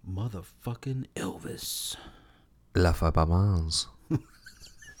 motherfucking Elvis, La Fabamans.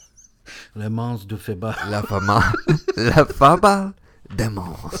 Le Mans du Feba, La Fama. La Fable des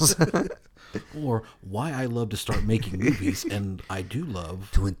Mans. or Why I Love to Start Making Movies, and I Do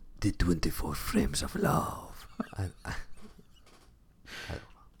Love 24 Frames of Love.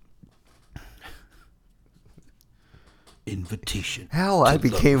 Invitation. How I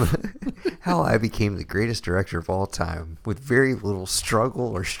became the greatest director of all time with very little struggle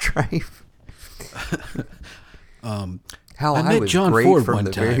or strife. How I I met was John great Ford from one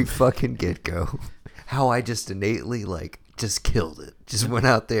the very time. fucking get-go. How I just innately just killed it. Just went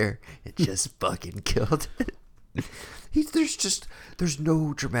out there and just fucking killed it. There's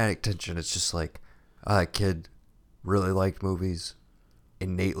no dramatic tension. It's just like kid really liked movies,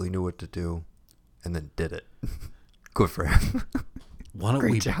 innately knew what to do, and then did it. Good for him. Why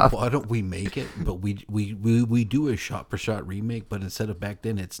don't we make it? But we do a shot for shot remake, but instead of back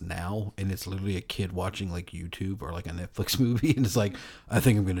then, it's now, and it's literally a kid watching like YouTube or like a Netflix movie, and it's like, I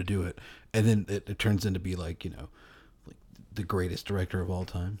think I'm gonna do it, and then it turns into be like, like the greatest director of all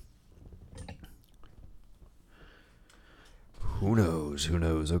time. Who knows? Who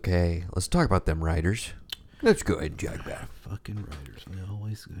knows? Okay, let's talk about them writers. Let's go ahead and talk about 'em. Fucking writers, man.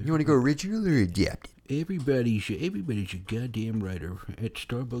 Always. You want to go original or adapted? Everybody's a goddamn writer at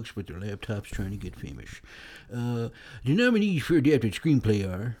Starbucks with their laptops trying to get famous. The nominees for adapted screenplay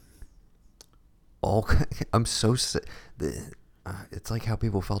are I'm so sick. It's like how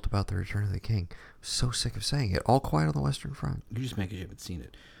people felt about The Return of the King. So sick of saying it. All Quiet on the Western Front. You just make it you haven't seen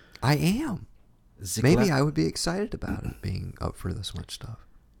it. I am. Maybe I would be excited about it being up for this much stuff.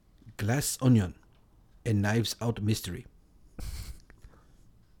 Glass Onion and Knives Out Mystery.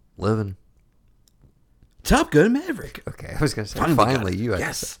 Living. Top Gun Maverick. Okay, I was gonna say Finally finally got it. you.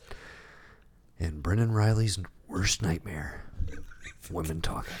 Yes. And Brendan Riley's worst nightmare. Women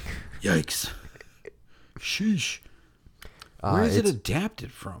talking. Yikes. Sheesh. Where is it it's-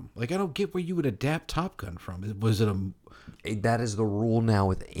 adapted from? Like, I don't get where you would adapt Top Gun from. Was it a... That is the rule now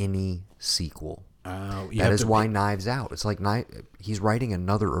with any sequel. You That have is to why Knives Out. It's like he's writing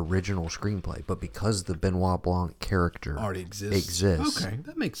another original screenplay, but because the Benoit Blanc character already exists. Okay,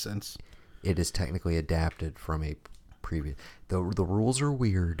 that makes sense. it is technically adapted from a previous. The rules are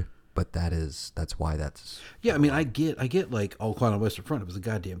weird, but that's why that's. Yeah, I mean, I get like All Quiet on the Western Front. It was a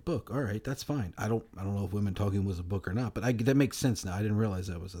goddamn book. All right, that's fine. I don't know if Women Talking was a book or not, but that makes sense now. I didn't realize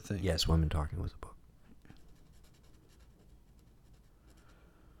that was a thing. Yes, Women Talking was a book.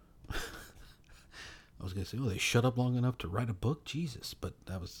 I was gonna say, oh, they shut up long enough to write a book, Jesus! But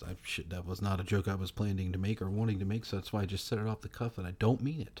that was not a joke I was planning to make or wanting to make, so that's why I just said it off the cuff, and I don't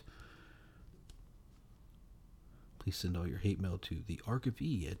mean it. Please send all your hate mail to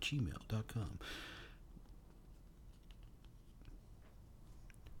thearchofe@gmail.com.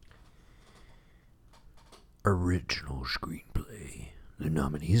 Original screenplay. The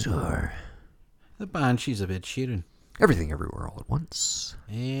nominees are The Banshees of Ed Sheeran. Everything Everywhere All at Once.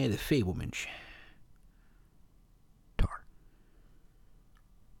 And The Fablemans. Tar.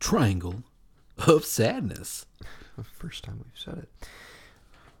 Triangle of Sadness. First time we've said it.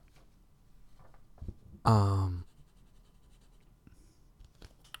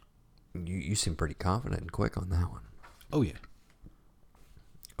 You seem pretty confident and quick on that one. Oh, yeah.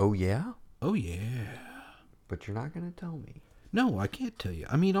 Oh yeah? Oh, yeah. But you're not going to tell me. No, I can't tell you.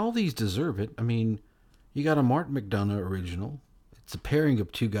 I mean, all these deserve it. I mean, you got a Martin McDonagh original. It's a pairing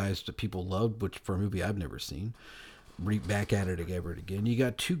of two guys that people loved, which for a movie I've never seen. Back at it again. You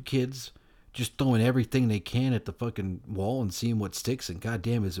got two kids just throwing everything they can at the fucking wall and seeing what sticks. And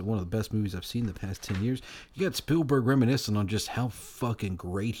goddamn, is it one of the best movies I've seen in the past 10 years. You got Spielberg reminiscing on just how fucking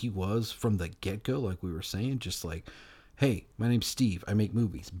great he was from the get-go, like we were saying. Just like, hey, my name's Steve. I make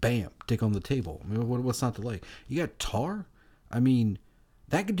movies. Bam. Dick on the table. I mean, what's not to like? You got Tar. I mean,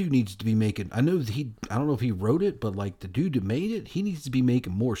 that dude needs to be making... I don't know if he wrote it, but like the dude that made it, he needs to be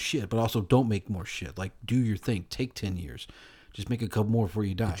making more shit. But also don't make more shit. Like, do your thing. Take 10 years. Just make a couple more before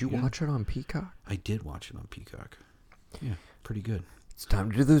you die. Did you watch it on Peacock? I did watch it on Peacock. Yeah, pretty good. It's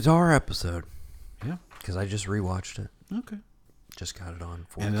time to do the Tar episode. Yeah. Because I just rewatched it. Okay. Just got it on.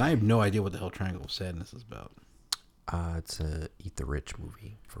 And I have no idea what the hell Triangle of Sadness is about. It's a Eat the Rich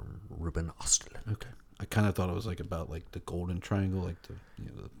movie from Ruben Östlund. Okay. I kind of thought it was like about like the Golden Triangle, like the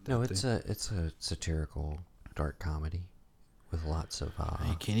No, it's a satirical dark comedy with lots of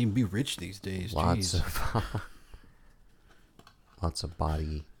you can't even be rich these days. lots Jeez. of lots of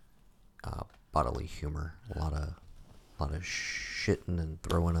bodily humor, a lot A lot of shitting and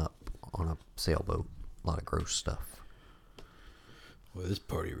throwing up on a sailboat. A lot of gross stuff. Well, this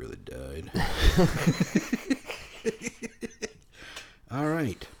party really died. All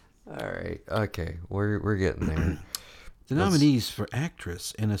right. All right. Okay. We're getting there. The nominees for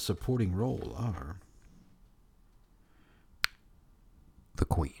actress in a supporting role are The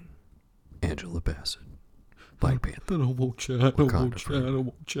Queen, Angela Bassett, Black Panther. I don't want you. I don't want you. I don't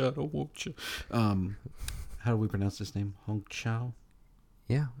want you. I don't want you. How do we pronounce this name? Hong Chow?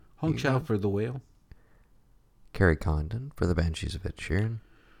 Yeah. Hong Chow for The Whale. Carrie Condon for The Banshees of Inisherin.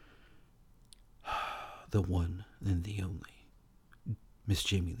 The one and the only. Miss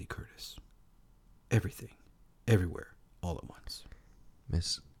Jamie Lee Curtis. Everything. Everywhere. All at once.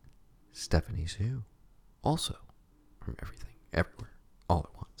 Miss Stephanie Sue. Also from Everything, Everywhere, All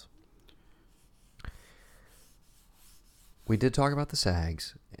at Once. We did talk about the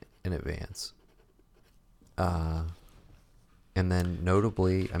SAGs in advance. And then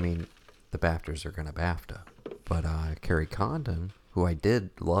notably, I mean, the BAFTAs are going to BAFTA. But Carrie Condon, who I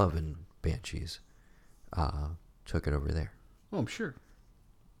did love in Banshees, took it over there. Oh, I'm sure.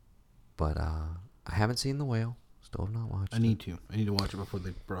 But I haven't seen The Whale. Still have not watched it. I need to watch it before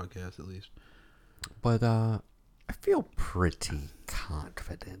they broadcast at least. But I feel pretty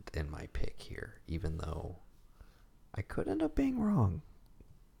confident in my pick here, even though I could end up being wrong.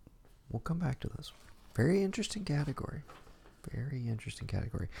 We'll come back to this one. Very interesting category. Very interesting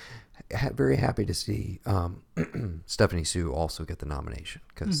category. Very happy to see Stephanie Sue also get the nomination,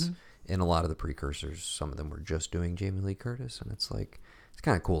 because in a lot of the precursors, some of them were just doing Jamie Lee Curtis, and it's like, it's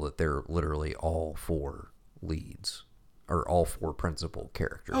kind of cool that they're literally all four leads, or all four principal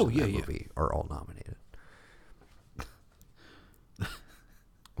characters in that movie are all nominated.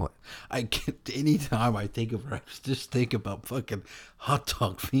 What? I get anytime I think of her, I just think about fucking hot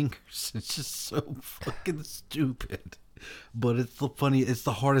dog fingers. It's just so fucking stupid. But it's the funny. It's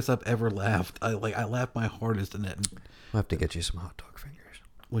the hardest I've ever laughed. I laughed my hardest in it. I'll have to get you some hot dog fingers.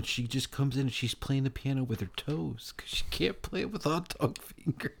 When she just comes in and she's playing the piano with her toes, because she can't play it with hot dog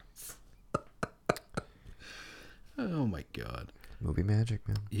fingers. Oh my god. Movie magic,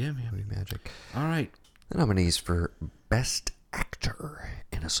 man. Yeah, man. Movie magic. All right. The nominees for Best Actor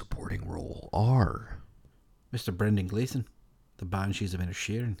in a Supporting Role are Mr. Brendan Gleeson, The Banshees of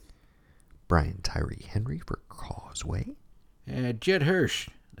Inisherin. Brian Tyree Henry for Causeway. Jed Hirsch,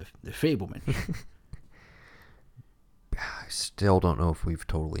 the Fableman. I still don't know if we've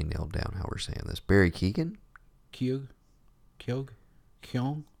totally nailed down how we're saying this. Barry Keoghan. Kyung?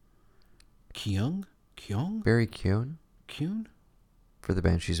 Barry Keoghan Kyun? for The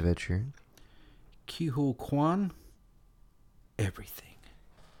Banshees of Inisherin. Ki-Ho Kwan. Everything.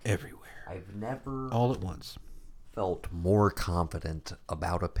 Everywhere. I've never All at once. felt more confident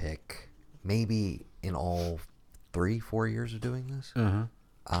about a pick, maybe in all 3-4 years of doing this.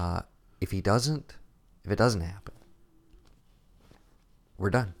 If it doesn't happen, we're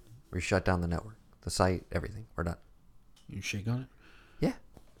done. We shut down the network, the site, everything. We're done. You shake on it? Yeah.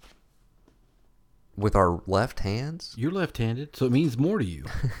 With our left hands. You're left-handed, so it means more to you.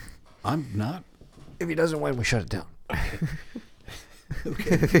 I'm not. If he doesn't win, we shut it down.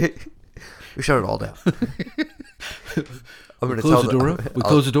 Okay. We shut it all down. I'm going to Close the door up. We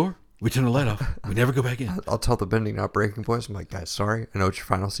close the door. We turn the light off. We never go back in. I'll tell the Bending Not Breaking boys, I'm like, guys, sorry. I know it's your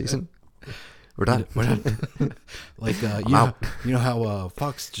final season. We're done. We're done. Like, you know how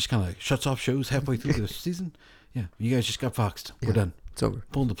Fox just kind of shuts off shows halfway through the season? Yeah, you guys just got Foxed. We're done. It's over.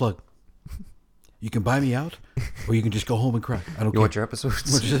 Pulling the plug. You can buy me out, or you can just go home and cry. I don't care. You want your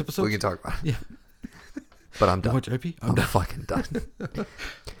episodes? Want your episodes? We can talk about it. Yeah. But I'm done. You want your IP? I'm fucking done.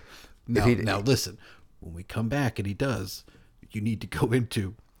 Now listen. When we come back and he does, you need to go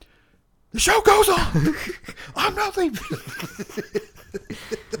into the show goes on. I'm not leaving.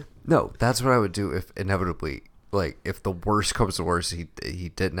 No, that's what I would do if inevitably, like, if the worst comes to worst, he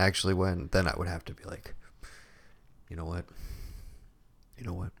didn't actually win, then I would have to be like, you know what?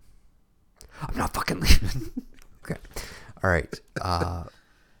 I'm not fucking leaving. Okay. All right.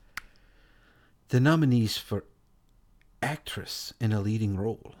 The nominees for actress in a leading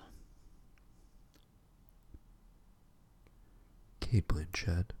role. Kate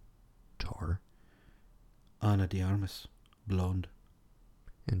Blanchett, Tar. Ana de Armas, Blonde.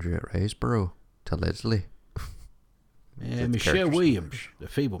 Andrea Riseborough, to Leslie. And Michelle Williams, The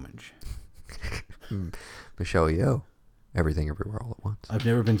Fableman. Michelle Yeoh, Everything Everywhere All at Once. I've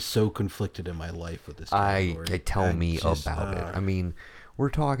never been so conflicted in my life with this category. Tell me about it. I mean, we're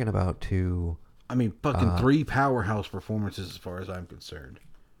talking about two. I mean, fucking 3 powerhouse performances as far as I'm concerned.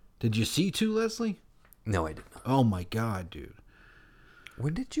 Did you see 2, Leslie? No, I did not. Oh my god, dude.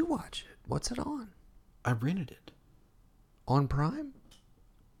 When did you watch it? What's it on? I rented it. On Prime?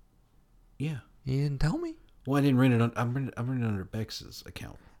 Yeah. You didn't tell me. Well, I didn't rent it on. I'm renting it under Bex's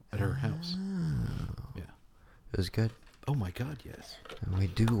account at her house. Yeah. It was good. Oh my God, yes. And we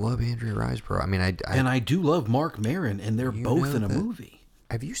do love Andrea Riseborough. I mean, I do love Mark Maron, and they're both in a movie.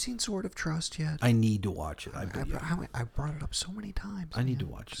 Have you seen Sword of Trust yet? I need to watch it. I brought it up so many times. I need to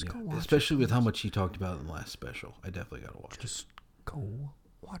watch it, yeah. Especially with how much he talked about in the last special. I definitely got to watch it. Just go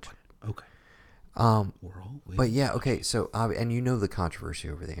watch it. Okay. But yeah, okay. So, and you know the controversy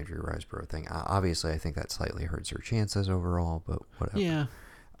over the Andrea Riseborough thing. Obviously, I think that slightly hurts her chances overall. But whatever. Yeah.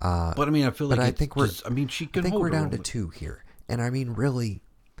 But I mean, I feel like I think I mean, she can. I think hold we're her down to own. 2 here, and I mean, really.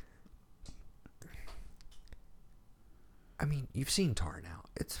 I mean, you've seen Tar now.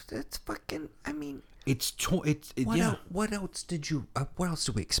 It's fucking. I mean, yeah. What else did you? What else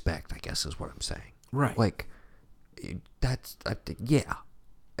do we expect? I guess is what I'm saying. Right. Like, that's yeah.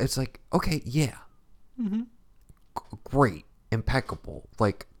 It's like, okay, yeah. Mm-hmm. Great, impeccable,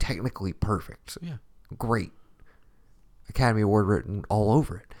 like technically perfect. Yeah. Great. Academy Award written all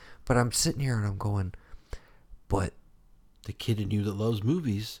over it. But I'm sitting here and I'm going, but the kid in you that loves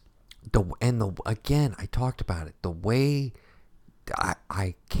movies. Again, I talked about it. The way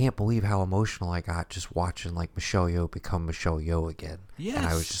I can't believe how emotional I got just watching like Michelle Yeoh become Michelle Yeoh again. Yes. And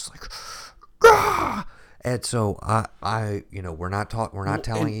I was just like, ah! And so we're not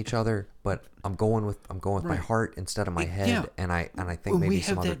telling each other, but I'm going with my heart instead of my head, yeah. and I think maybe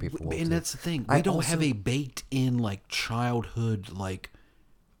some other people will. And too. that's the thing. We don't have a baked in like childhood like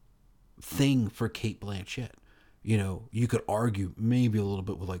thing for Cate Blanchett. You know, you could argue maybe a little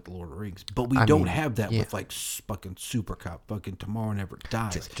bit with like the Lord of the Rings, but we don't have that with like fucking Super Cop, fucking Tomorrow Never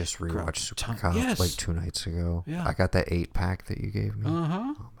Dies. Just rewatched Super Cop like 2 nights ago. Yeah. I got that 8-pack that you gave me.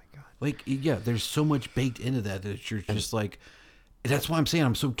 Uh-huh. Oh my God. Like, yeah, there's so much baked into that you're just like, that's why I'm saying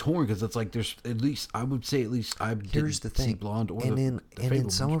I'm so torn, because it's like there's at least I Here's the thing. see Blonde or in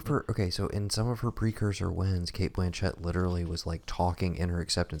some of her in some of her precursor wins, Cate Blanchett literally was like talking in her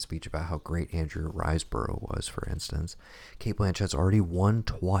acceptance speech about how great Andrea Riseborough was, for instance. Cate Blanchett's already won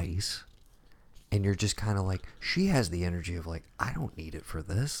twice, and you're just kind of like, she has the energy of like, I don't need it for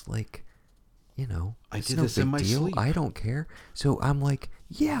this, like, you know, I it's did no this in big my deal. sleep. I don't care. So I'm like,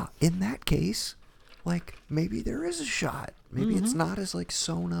 yeah, in that case, like, maybe there is a shot. Maybe it's not as like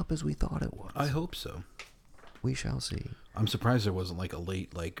sewn up as we thought it was. I hope so. We shall see. I'm surprised there wasn't like a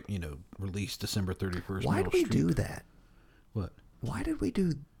late, like, release December 31st. Why did we do that? What? Why didn't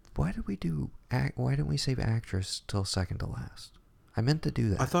we save actress till second to last? I meant to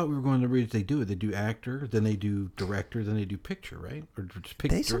do that. I thought we were going to read they do it. They do actor, then they do director, then they do picture, right? Or just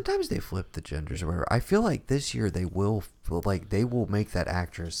picture. Sometimes they flip the genders or whatever. I feel like this year they will make that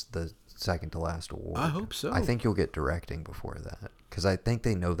actress the second to last award. I hope so. I think you'll get directing before that, because I think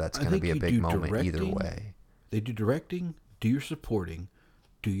they know that's going to be a big moment either way. They do directing, do your supporting,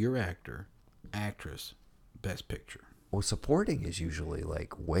 do your actor, actress, best picture. Well, supporting is usually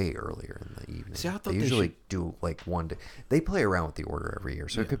like way earlier in the evening. See, I thought they usually do like one day. They play around with the order every year,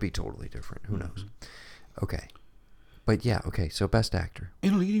 so it could be totally different. Who knows? Okay. But yeah, okay, so best actor.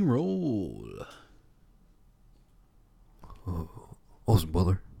 In a leading role. Austin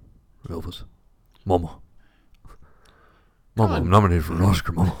Butler. Elvis. Mama. Mama, I'm nominated for an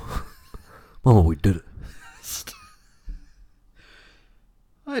Oscar, Mama. Mama, we did it.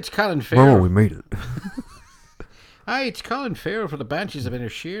 It's Colin Farrell. Mama, we made it. Hi, it's Colin Farrell for the Banshees of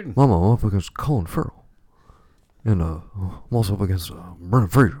Inisherin. Mama, I'm up against Colin Farrell. And I'm also up against Brendan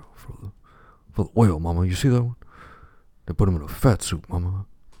Fraser for the whale, Mama. You see that one? They put him in a fat suit, Mama.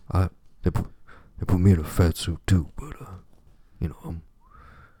 They put me in a fat suit too, but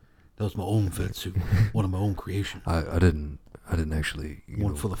that was my own fat suit, one of my own creation. I didn't actually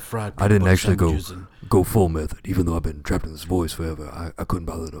one full of fried. I didn't actually and go full method, even though I've been trapped in this voice forever. I couldn't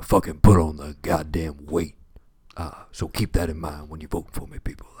bother to fucking put on the goddamn weight. So keep that in mind when you vote for me,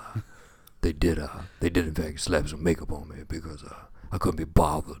 people. They did in fact slap some makeup on me because I couldn't be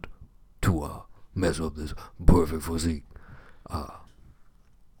bothered to mess up this perfect physique. I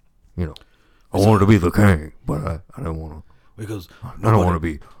wanted to be the king, but I didn't want to. Because I don't want to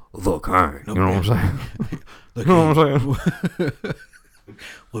be the king. You know what I'm saying? You know what I'm saying?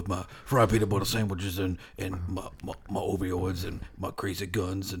 With my fried peanut butter sandwiches and my opioids and my crazy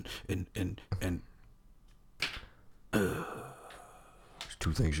guns and There's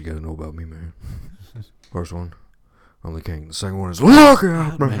 2 things you gotta know about me, man. First one, I'm the king. The second one is look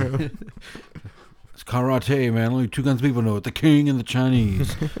out, man. It's karate, man. Only 2 kinds of people know it: the king and the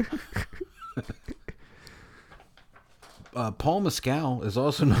Chinese. Paul Mescal is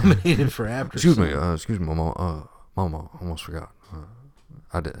also nominated for actress. Excuse me, Mama. Mama, almost forgot.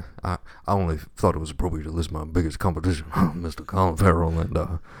 I only thought it was appropriate to list my biggest competition, Mr. Colin Farrell and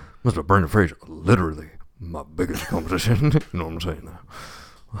Mr. Brendan Fraser. Literally my biggest competition. You know what I'm saying?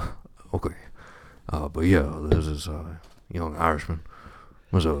 Okay. But yeah, this is young Irishman.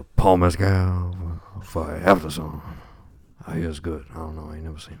 Mr. Paul Mescal for Aftersun. He is good. I don't know. I ain't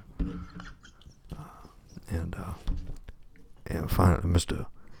never seen him. And finally,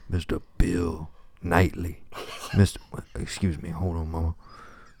 Mr. Bill Knightley. Excuse me. Hold on, Mama.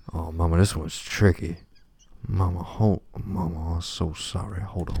 Oh, Mama, this one's tricky. Mama, Mama, I'm so sorry.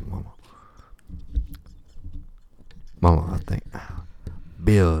 Hold on, Mama. Mama, I think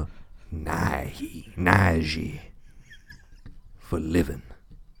Bill Nighy for living.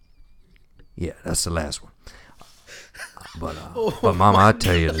 Yeah, that's the last one. But Mama, I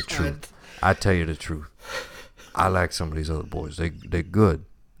tell you the truth. I tell you the truth. I like some of these other boys. They're good,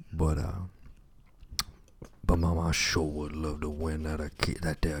 but Mama, I sure would love to win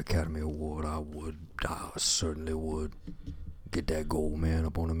that there Academy Award. I certainly would. Get that gold, man,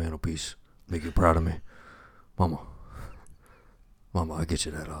 up on the mantelpiece. Make you proud of me, Mama. Mama, I'll get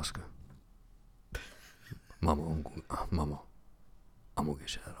you that Oscar. Mama, I'm gonna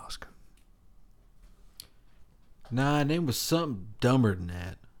get you that Oscar. Nah, name was something dumber than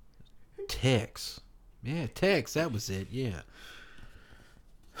that. Tex. Yeah, Tex, that was it, yeah.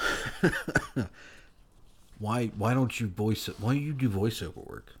 Why don't you do voiceover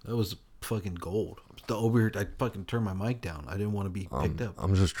work? That was fucking gold. I fucking turned my mic down. I didn't want to be picked up.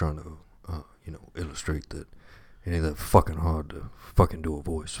 I'm just trying to illustrate that it ain't that fucking hard to fucking do a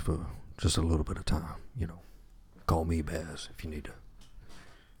voice for just a little bit of time. Call me Baz if you need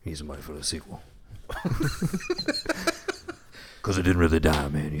somebody for the sequel. Because it didn't really die,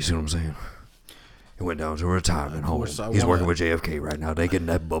 man. You see what I'm saying? He went down to a retirement home. He's working with JFK right now. They getting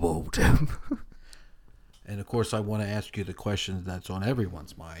that Bubba Hotep. And of course, I want to ask you the question that's on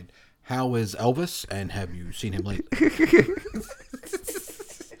everyone's mind. How is Elvis, and have you seen him lately?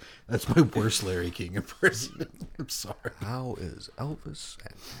 That's my worst Larry King impression. I'm sorry. How is Elvis,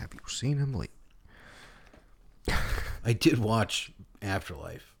 and have you seen him lately? I did watch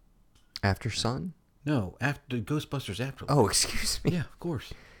Afterlife. Aftersun? No, after Ghostbusters Afterlife. Oh, excuse me. Yeah, of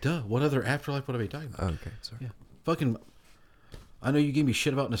course. Duh. What other Afterlife would I be talking about? Okay, sorry. Yeah. Fucking. I know you gave me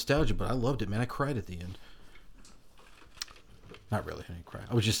shit about nostalgia, but I loved it, man. I cried at the end. Not really. I didn't cry.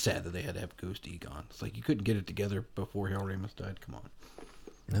 I was just sad that they had to have Ghost Egon. It's like you couldn't get it together before Harold Ramis died. Come on.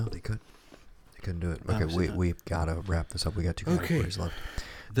 No, they couldn't. They couldn't do it. Okay, we've got to wrap this up. We got 2 categories left.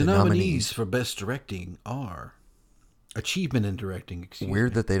 The nominees for Best Directing are Achievement in Directing.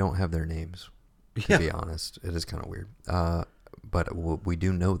 Weird that they don't have their names. To be honest, it is kind of weird. But we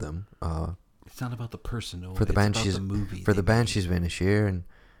do know them. It's not about the person, though. For the band, about the movie. For the band, she's Vanishier and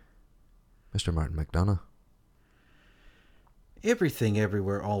Mr. Martin McDonagh. Everything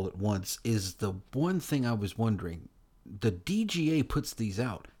Everywhere All at Once is the one thing I was wondering. The DGA puts these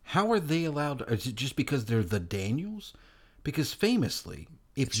out. How are they allowed? Is it just because they're the Daniels? Because famously,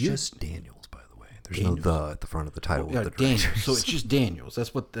 it's just Daniels, by the way. There's Daniels. no "the" at the front of the title. Yeah, of the Daniels. So it's just Daniels.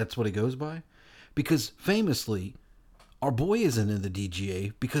 That's what it goes by. Because famously, our boy isn't in the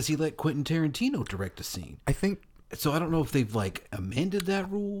DGA because he let Quentin Tarantino direct a scene. I think. So I don't know if they've amended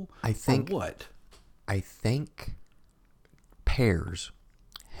that rule. Or what. I think pairs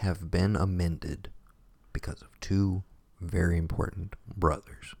have been amended because of 2 very important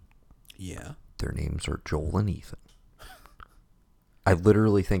brothers. Yeah. Their names are Joel and Ethan. I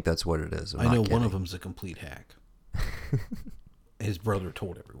literally think that's what it is. I know one of them's a complete hack. His brother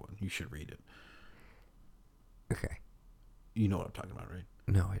told everyone. You should read it. Okay. You know what I'm talking about, right?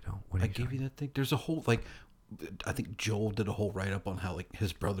 No, I don't. What I gave you that thing. There's a whole I think Joel did a whole write up on how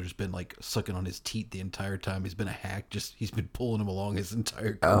his brother's been sucking on his teeth the entire time. He's been a hack. He's been pulling him along his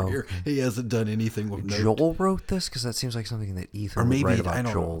entire career. Oh, okay. He hasn't done anything with Joel wrote this because that seems like something that Ethan would write about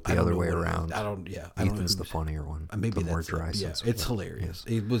Joel the other way around. Ethan's the funnier one. Maybe the more dry sense. Yeah, it's hilarious.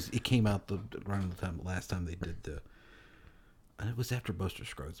 Yeah. It came out around the last time they did and it was after Buster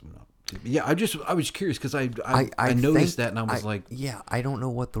Scruggs went up. Yeah, I was curious because I noticed that and I was I don't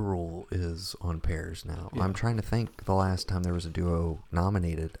know what the rule is on pairs now. Yeah. I'm trying to think the last time there was a duo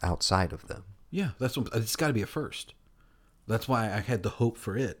nominated outside of them. Yeah, it's got to be a first. That's why I had the hope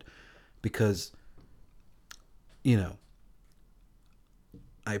for it, because I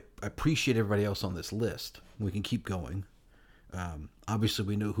appreciate everybody else on this list. We can keep going. Obviously,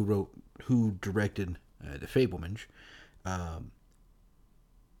 we know who directed The Fabelmans.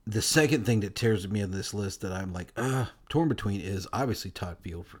 The second thing that tears me on this list that I'm torn between is obviously Todd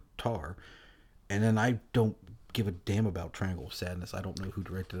Field for Tar, and then I don't give a damn about Triangle of Sadness. I don't know who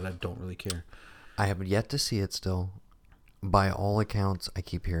directed it. I don't really care. I have yet to see it still. by all accounts, I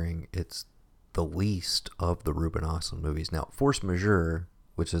keep hearing it's the least of the Ruben Östlund movies. Now, Force Majeure,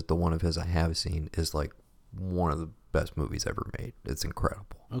 which is the one of his I have seen, is like one of the best movies ever made. It's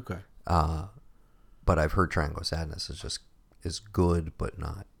incredible. Okay. But I've heard Triangle of Sadness is good, but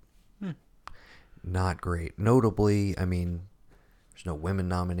not great. Notably, I mean, there's no women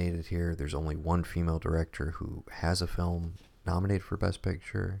nominated here. There's only one female director who has a film nominated for Best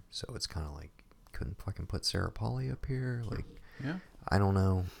Picture. So it's kind of like, couldn't fucking put Sarah Polley up here. Like, Yeah. I don't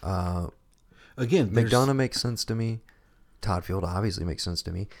know. Again, McDonough makes sense to me. Todd Field obviously makes sense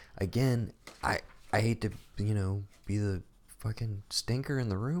to me. Again, I hate to, be the fucking stinker in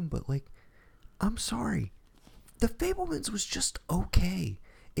the room, but like, I'm sorry. The Fabelmans was just okay.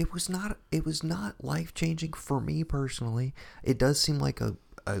 It was not life-changing for me personally. It does seem like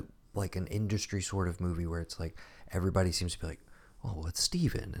like an industry sort of movie where it's like everybody seems to be like, oh, it's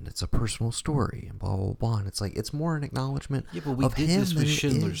Steven and it's a personal story and blah blah blah. And it's like it's more an acknowledgement Yeah, but we of did him this than with it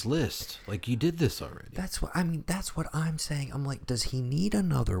Schindler's is. List. Like, you did this already. That's what I'm saying. I'm like, does he need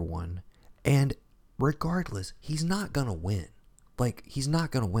another one? And regardless, he's not gonna win. Like, he's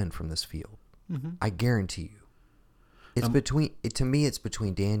not gonna win from this field. Mm-hmm. I guarantee you. It's to me it's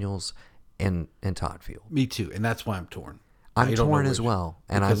between Daniels and Todd Field. Me too, and that's why I'm torn. I'm I don't know torn as which. well,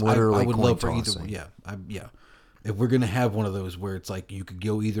 and I'm Because literally I would coin love for either tossing. one. Yeah. If we're gonna have one of those where it's like you could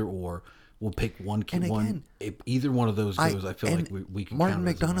go either or, we'll pick one. And one. again, If either one of those goes, I feel like we can. Martin count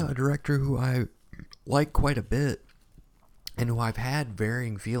it as a McDonough, win. a director who I like quite a bit, and who I've had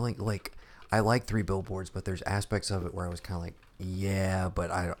varying feeling. Like, I like Three Billboards, but there's aspects of it where I was kind of like, yeah, but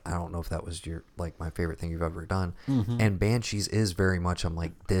I don't know if that was my favorite thing you've ever done. Mm-hmm. And Banshees is very much, I'm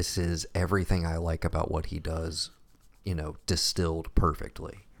like, this is everything I like about what he does, distilled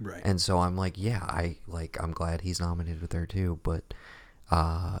perfectly. Right. And so I'm like, yeah, I'm glad he's nominated there too. But,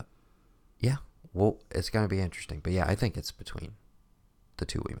 yeah, well, it's going to be interesting. But yeah, I think it's between the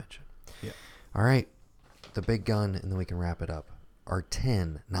two we mentioned. Yeah. All right, the big gun, and then we can wrap it up. Our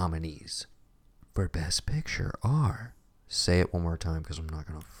 10 nominees for Best Picture are, say it one more time because I'm not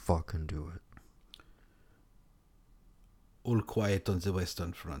going to fucking do it. All Quiet on the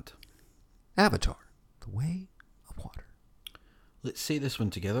Western Front. Avatar, The Way of Water. Let's say this one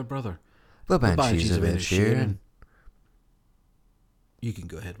together, brother. The Banshees of Inisherin. You can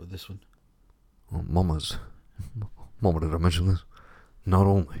go ahead with this one. Oh, Mama, did I mention this? Not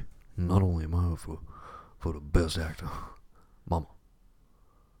only am I up for the Best Actor, Mama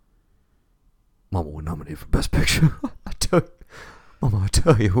was nominated for Best Picture. I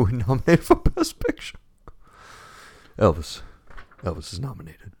tell you who we nominated for Best Picture. Elvis is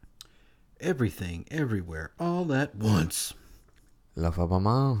nominated. Everything, Everywhere, All at Once. La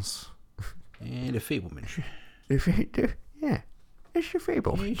Fabulous. And a Fableman. Yeah, it's your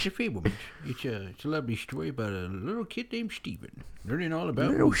fable. It's a Fableman. It's a lovely story about a little kid named Steven learning all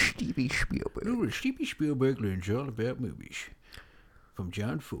about Little movies. Stevie Spielberg. Little Stevie Spielberg learns all about movies. From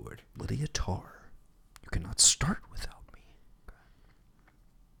John Ford. Lydia Tarr. You cannot start without me.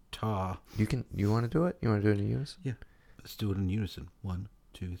 Ta. You want to do it? You want to do it in unison? Yeah. Let's do it in unison. 1,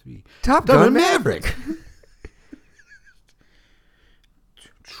 2, 3. Top Gun Maverick.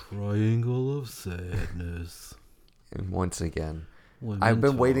 Triangle of Sadness. And once again, Women I've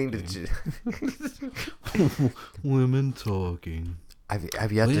been waiting talking. to. Women talking.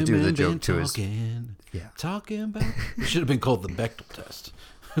 I've yet to do the Women joke been to his. talking. Yeah. Talking about. It should have been called the Bechtel test.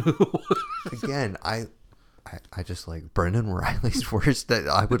 Again, I just like Brendan Riley's worst. That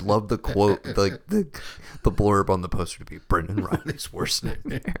I would love the quote, like the blurb on the poster to be Brendan Riley's worst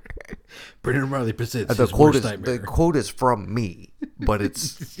nightmare. Brendan Riley presents The his quote worst is nightmare. the quote is from me, but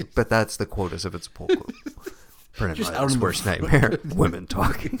that's the quote as if it's a pull quote. Brendan Just out Riley's in the worst nightmare. Women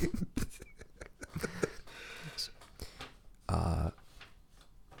talking.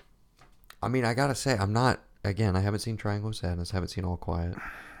 I mean, I gotta say, I'm not. Again, I haven't seen Triangle of Sadness. Haven't seen All Quiet.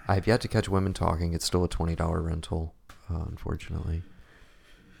 I have yet to catch Women Talking. It's still a $20 rental, unfortunately.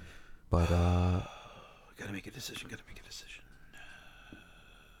 But Gotta make a decision.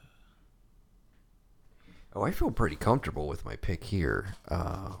 oh, I feel pretty comfortable with my pick here,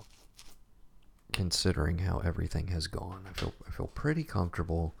 considering how everything has gone. I feel pretty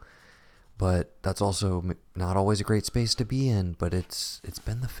comfortable, but that's also not always a great space to be in. But it's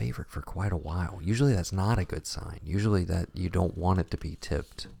been the favorite for quite a while. Usually that's not a good sign. Usually that you don't want it to be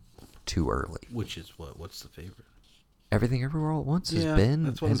tipped too early. Which is what? What's the favorite? Everything Everywhere All at Once Yeah, has been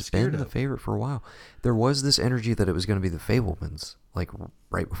that's what I'm scared the of. favorite for a while. There was this energy that it was going to be the Fabelmans, like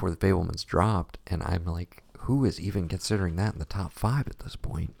right before the Fabelmans dropped, and I'm like, who is even considering that in the top 5 at this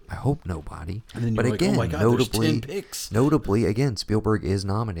point? I hope nobody. And then but you're like, again, oh my God, there's 10 picks. notably, again, Spielberg is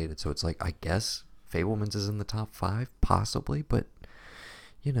nominated, so it's like, I guess Fabelmans is in the top 5, possibly, but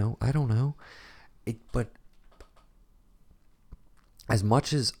I don't know. But as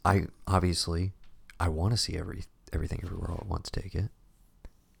much as I want to see everything everywhere all at once, take it.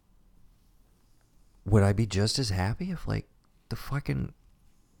 Would I be just as happy if like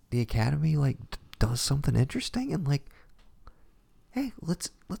the Academy like does something interesting and like, hey, let's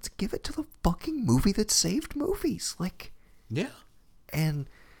give it to the fucking movie that saved movies, like, yeah, and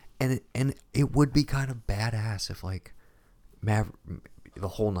it would be kind of badass if like the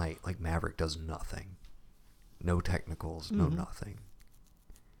whole night like Maverick does nothing, no technicals, no nothing,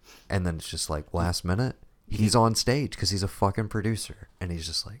 and then it's just like last minute he's on stage because he's a fucking producer and he's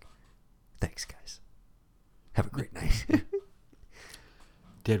just like, thanks guys, have a great night.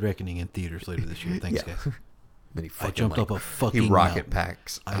 Dead Reckoning in theaters later this year. Thanks, guys. Then I jumped off a fucking rocket mountain.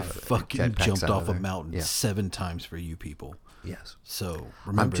 packs. I fucking jumped off a mountain 7 times for you people. Yes. So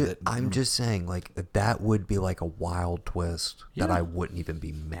remember that. I'm just saying, like, that would be like a wild twist that Yeah. I wouldn't even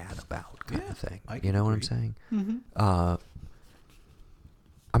be mad about, kind of thing. I You can know what I'm agree. saying? Mm-hmm.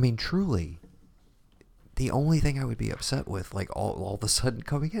 I mean, truly, the only thing I would be upset with, like, all of a sudden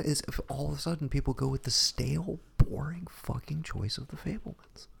coming in, is if all of a sudden people go with the stale, boring fucking choice of the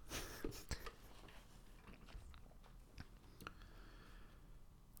Fabelmans.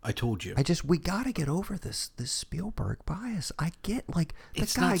 I told you. We gotta get over this Spielberg bias. I get, like,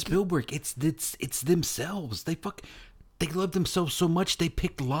 It's not Spielberg. It's themselves. They love themselves so much they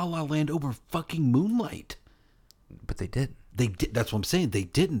picked La La Land over fucking Moonlight. But they didn't. They did. That's what I'm saying. They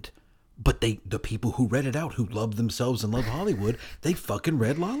didn't. But the people who read it out, who love themselves and love Hollywood, they fucking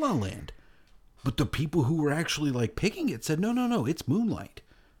read La La Land. But the people who were actually like picking it said, no, it's Moonlight.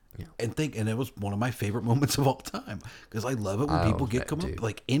 Yeah. And it was one of my favorite moments of all time because I love it when people up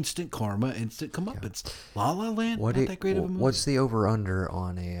like instant karma, instant comeuppance. La La Land, not that great of a movie. What's the over under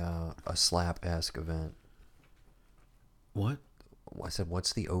on a slap-esque event? What? I said,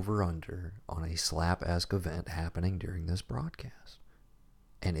 what's the over under on a slap-esque event happening during this broadcast?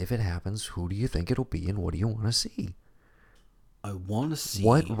 And if it happens, who do you think it'll be, and what do you want to see? I want to see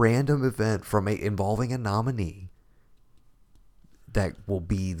what random event involving a nominee that will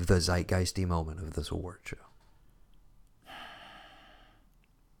be the zeitgeisty moment of this award show.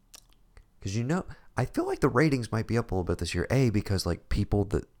 Because I feel like the ratings might be up a little bit this year. Because like people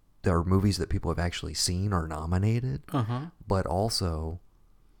that there are movies that people have actually seen are nominated. But also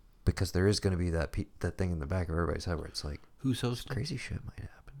because there is going to be that thing in the back of everybody's head where it's like, who's hosting? Crazy shit might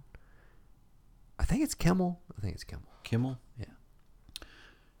happen. I think it's Kimmel. Kimmel? Yeah.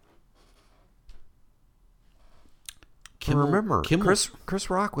 Kimmel, Chris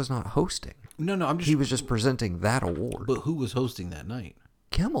Rock was not hosting. No, he was just presenting that award. But who was hosting that night?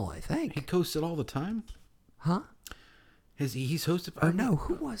 Kimmel, I think. He hosts it all the time? Huh? He's hosted... Or no,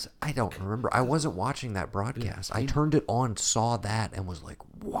 who was... I don't remember. I wasn't watching that broadcast. I turned it on, saw that, and was like,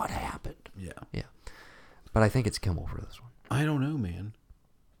 what happened? Yeah. Yeah. But I think it's Kimmel for this one. I don't know, man.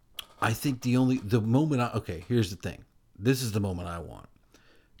 I think the moment okay, here's the thing. This is the moment I want.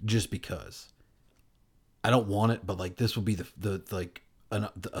 Just because. I don't want it, but like this would be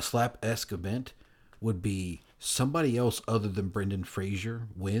a slap-esque event would be somebody else other than Brendan Fraser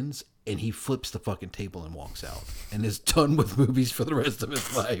wins and he flips the fucking table and walks out and is done with movies for the rest of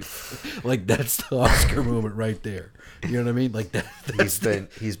his life. Like that's the Oscar moment right there. You know what I mean? Like that.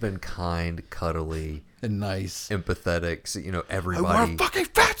 He's been kind, cuddly, and nice, empathetic. So, everybody. I want a fucking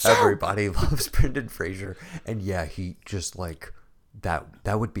fatso! Everybody loves Brendan Fraser, and yeah, he just like that.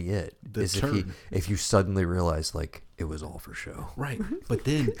 That would be it. If you suddenly realize like it was all for show, right? But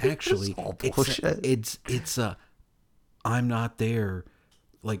then actually, it's I'm not there,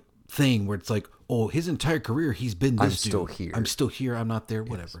 like thing where it's like, oh, his entire career he's been this I'm still here. I'm still here. I'm not there.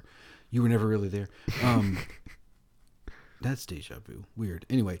 Whatever. Yes. You were never really there. That's deja vu. Weird.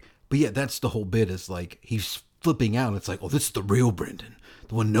 Anyway, but yeah, that's the whole bit. Is like he's flipping out. It's like, oh, this is the real Brendan,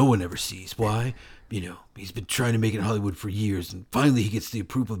 the one no one ever sees. Why? He's been trying to make it in Hollywood for years, and finally he gets the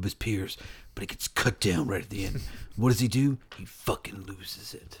approval of his peers, but he gets cut down right at the end. What does he do? He fucking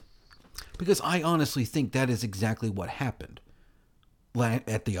loses it. Because I honestly think that is exactly what happened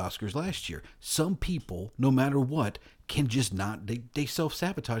at the Oscars last year. Some people, no matter what, can just not, they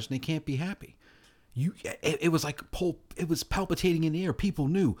self-sabotage and they can't be happy. It was like it was palpitating in the air. People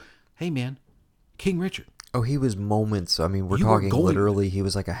knew, hey man, King Richard. Oh, he was moments. I mean, we're talking literally, he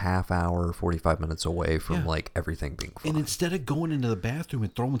was like a half hour, 45 minutes away from like everything being fine. And instead of going into the bathroom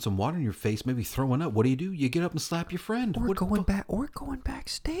and throwing some water in your face, maybe throwing up, what do? You get up and slap your friend. Or going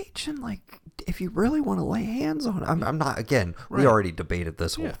backstage and like, if you really want to lay hands on it. I'm not, again, we already debated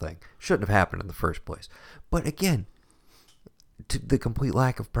this whole thing. Shouldn't have happened in the first place. But again, the complete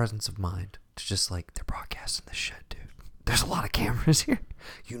lack of presence of mind to just like, they're broadcasting this shit, dude. There's a lot of cameras here.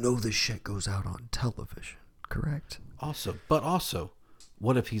 You know this shit goes out on television, correct? Also,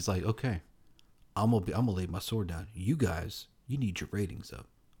 what if he's like, okay, I'm gonna lay my sword down. You guys, you need your ratings up.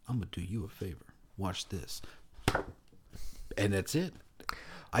 I'm gonna do you a favor. Watch this, and that's it.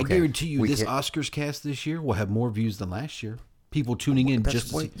 I guarantee you, this Oscars cast this year will have more views than last year. People tuning in just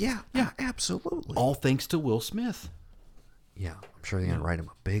to see. Yeah, absolutely. All thanks to Will Smith. Yeah, I'm sure they're gonna write him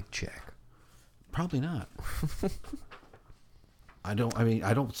a big check. Probably not. I don't.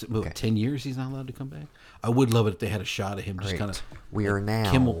 Well, 10 years he's not allowed to come back. I would love it if they had a shot of him just kind of. We are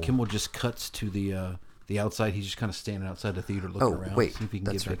now. Kimmel just cuts to the outside. He's just kind of standing outside the theater looking around. Wait, see if he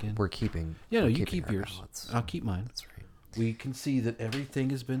can get back in. We're keeping. Yeah, no, we're you keeping keep our yours. ballots. I'll keep mine. That's right. We can see that everything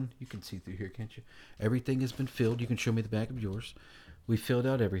has been. You can see through here, can't you? Everything has been filled. You can show me the back of yours. We filled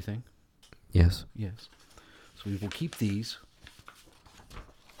out everything. Yes. Yes. So we will keep these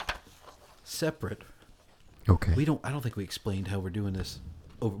separate. Okay. I don't think we explained how we're doing this.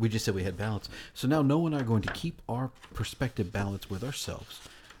 Oh, we just said we had ballots. So now Noah and I are going to keep our prospective ballots with ourselves.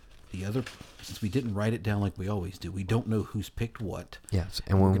 The other, since we didn't write it down like we always do, we don't know who's picked what. Yes,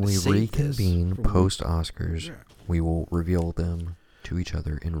 and when we reconvene post Oscars, we will reveal them to each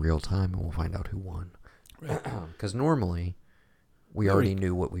other in real time, and we'll find out who won. Because normally, we already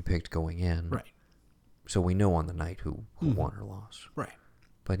knew what we picked going in. Right. So we know on the night who won or lost. Right.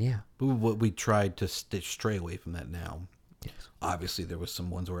 But yeah. But we tried to stray away from that now. Yes. Obviously, there was some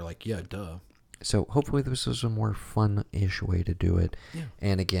ones where like, yeah, duh. So hopefully this is a more fun-ish way to do it. Yeah.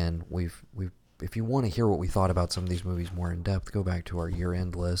 And again, we've if you want to hear what we thought about some of these movies more in depth, go back to our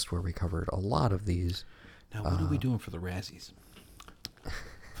year-end list where we covered a lot of these. Now, what are we doing for the Razzies?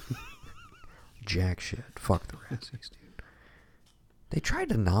 Jack shit. Fuck the Razzies, dude. They tried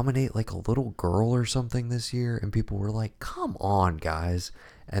to nominate like a little girl or something this year, and people were like, come on, guys.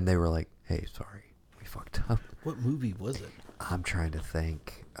 And they were like, hey, sorry, we fucked up. What movie was it? I'm trying to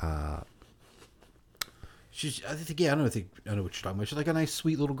think. I know what you're talking about. She's like a nice,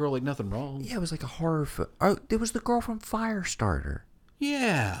 sweet little girl, like nothing wrong. Yeah, it was like a horror film. Oh, it was the girl from Firestarter.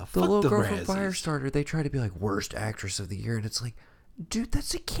 Yeah, the little girl Razzies. from Firestarter. They tried to be like worst actress of the year, and it's like, dude,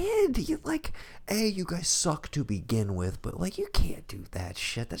 that's a kid. You like, you guys suck to begin with, but like, you can't do that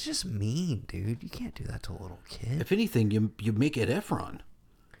shit. That's just mean, dude. You can't do that to a little kid. If anything, you make it Efron.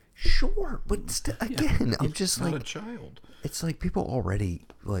 Sure, but again, I'm just not like a child. It's like people already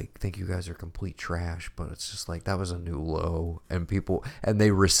like think you guys are complete trash, but it's just like that was a new low, and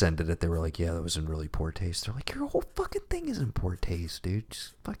they rescinded it. They were like, "Yeah, that was in really poor taste." They're like, "Your whole fucking thing is in poor taste, dude.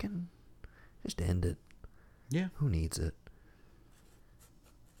 Just end it." Yeah, who needs it?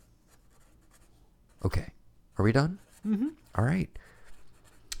 Okay, are we done? Mm-hmm. All right.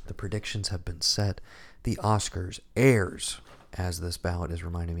 The predictions have been set. The Oscars airs. As this ballot is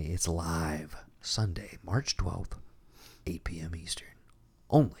reminding me, it's live Sunday, March 12th, 8 p.m. Eastern,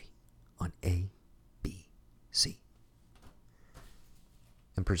 only on ABC.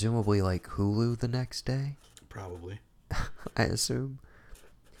 And presumably like Hulu the next day? Probably. I assume.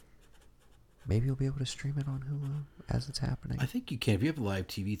 Maybe you'll be able to stream it on Hulu as it's happening. I think you can. If you have a live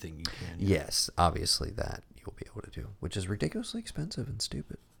TV thing, you can. Yeah. Yes, obviously that you'll be able to do, which is ridiculously expensive and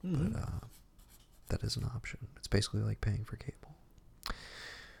stupid. Mm-hmm. But that is an option. It's basically like paying for cable.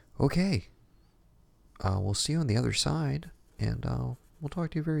 Okay. We'll see you on the other side, and we'll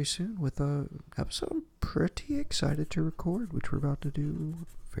talk to you very soon with an episode I'm pretty excited to record, which we're about to do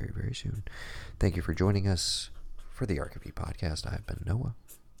very, very soon. Thank you for joining us for the Archivy Podcast. I've been Noah.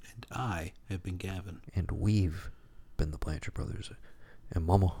 And I have been Gavin. And we've been the Blanchard Brothers. And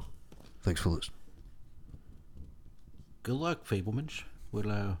Mama, thanks for listening. Good luck, Fablemans.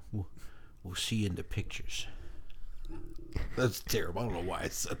 We'll see you in the pictures. That's terrible. I don't know why I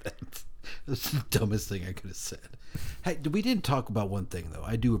said that. That's the dumbest thing I could have said. Hey, we didn't talk about one thing, though.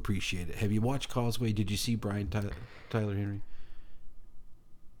 I do appreciate it. Have you watched Causeway? Did you see Brian Tyler Henry?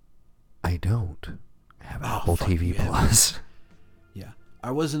 I don't have Apple TV Plus. Yeah. I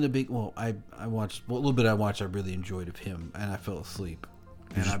wasn't a big... Well, I watched... Well, a little bit I watched I really enjoyed of him, and I fell asleep.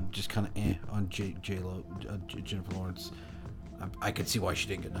 And I'm just kind of on J-Lo, Jennifer Lawrence. I could see why she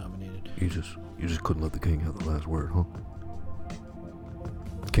didn't get nominated. You just couldn't let the king have the last word, huh?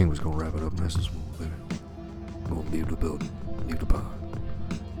 The king was gonna wrap it up nice and smooth, baby. Gonna leave the building, leave the pod.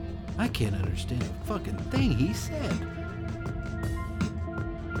 I can't understand a fucking thing he said.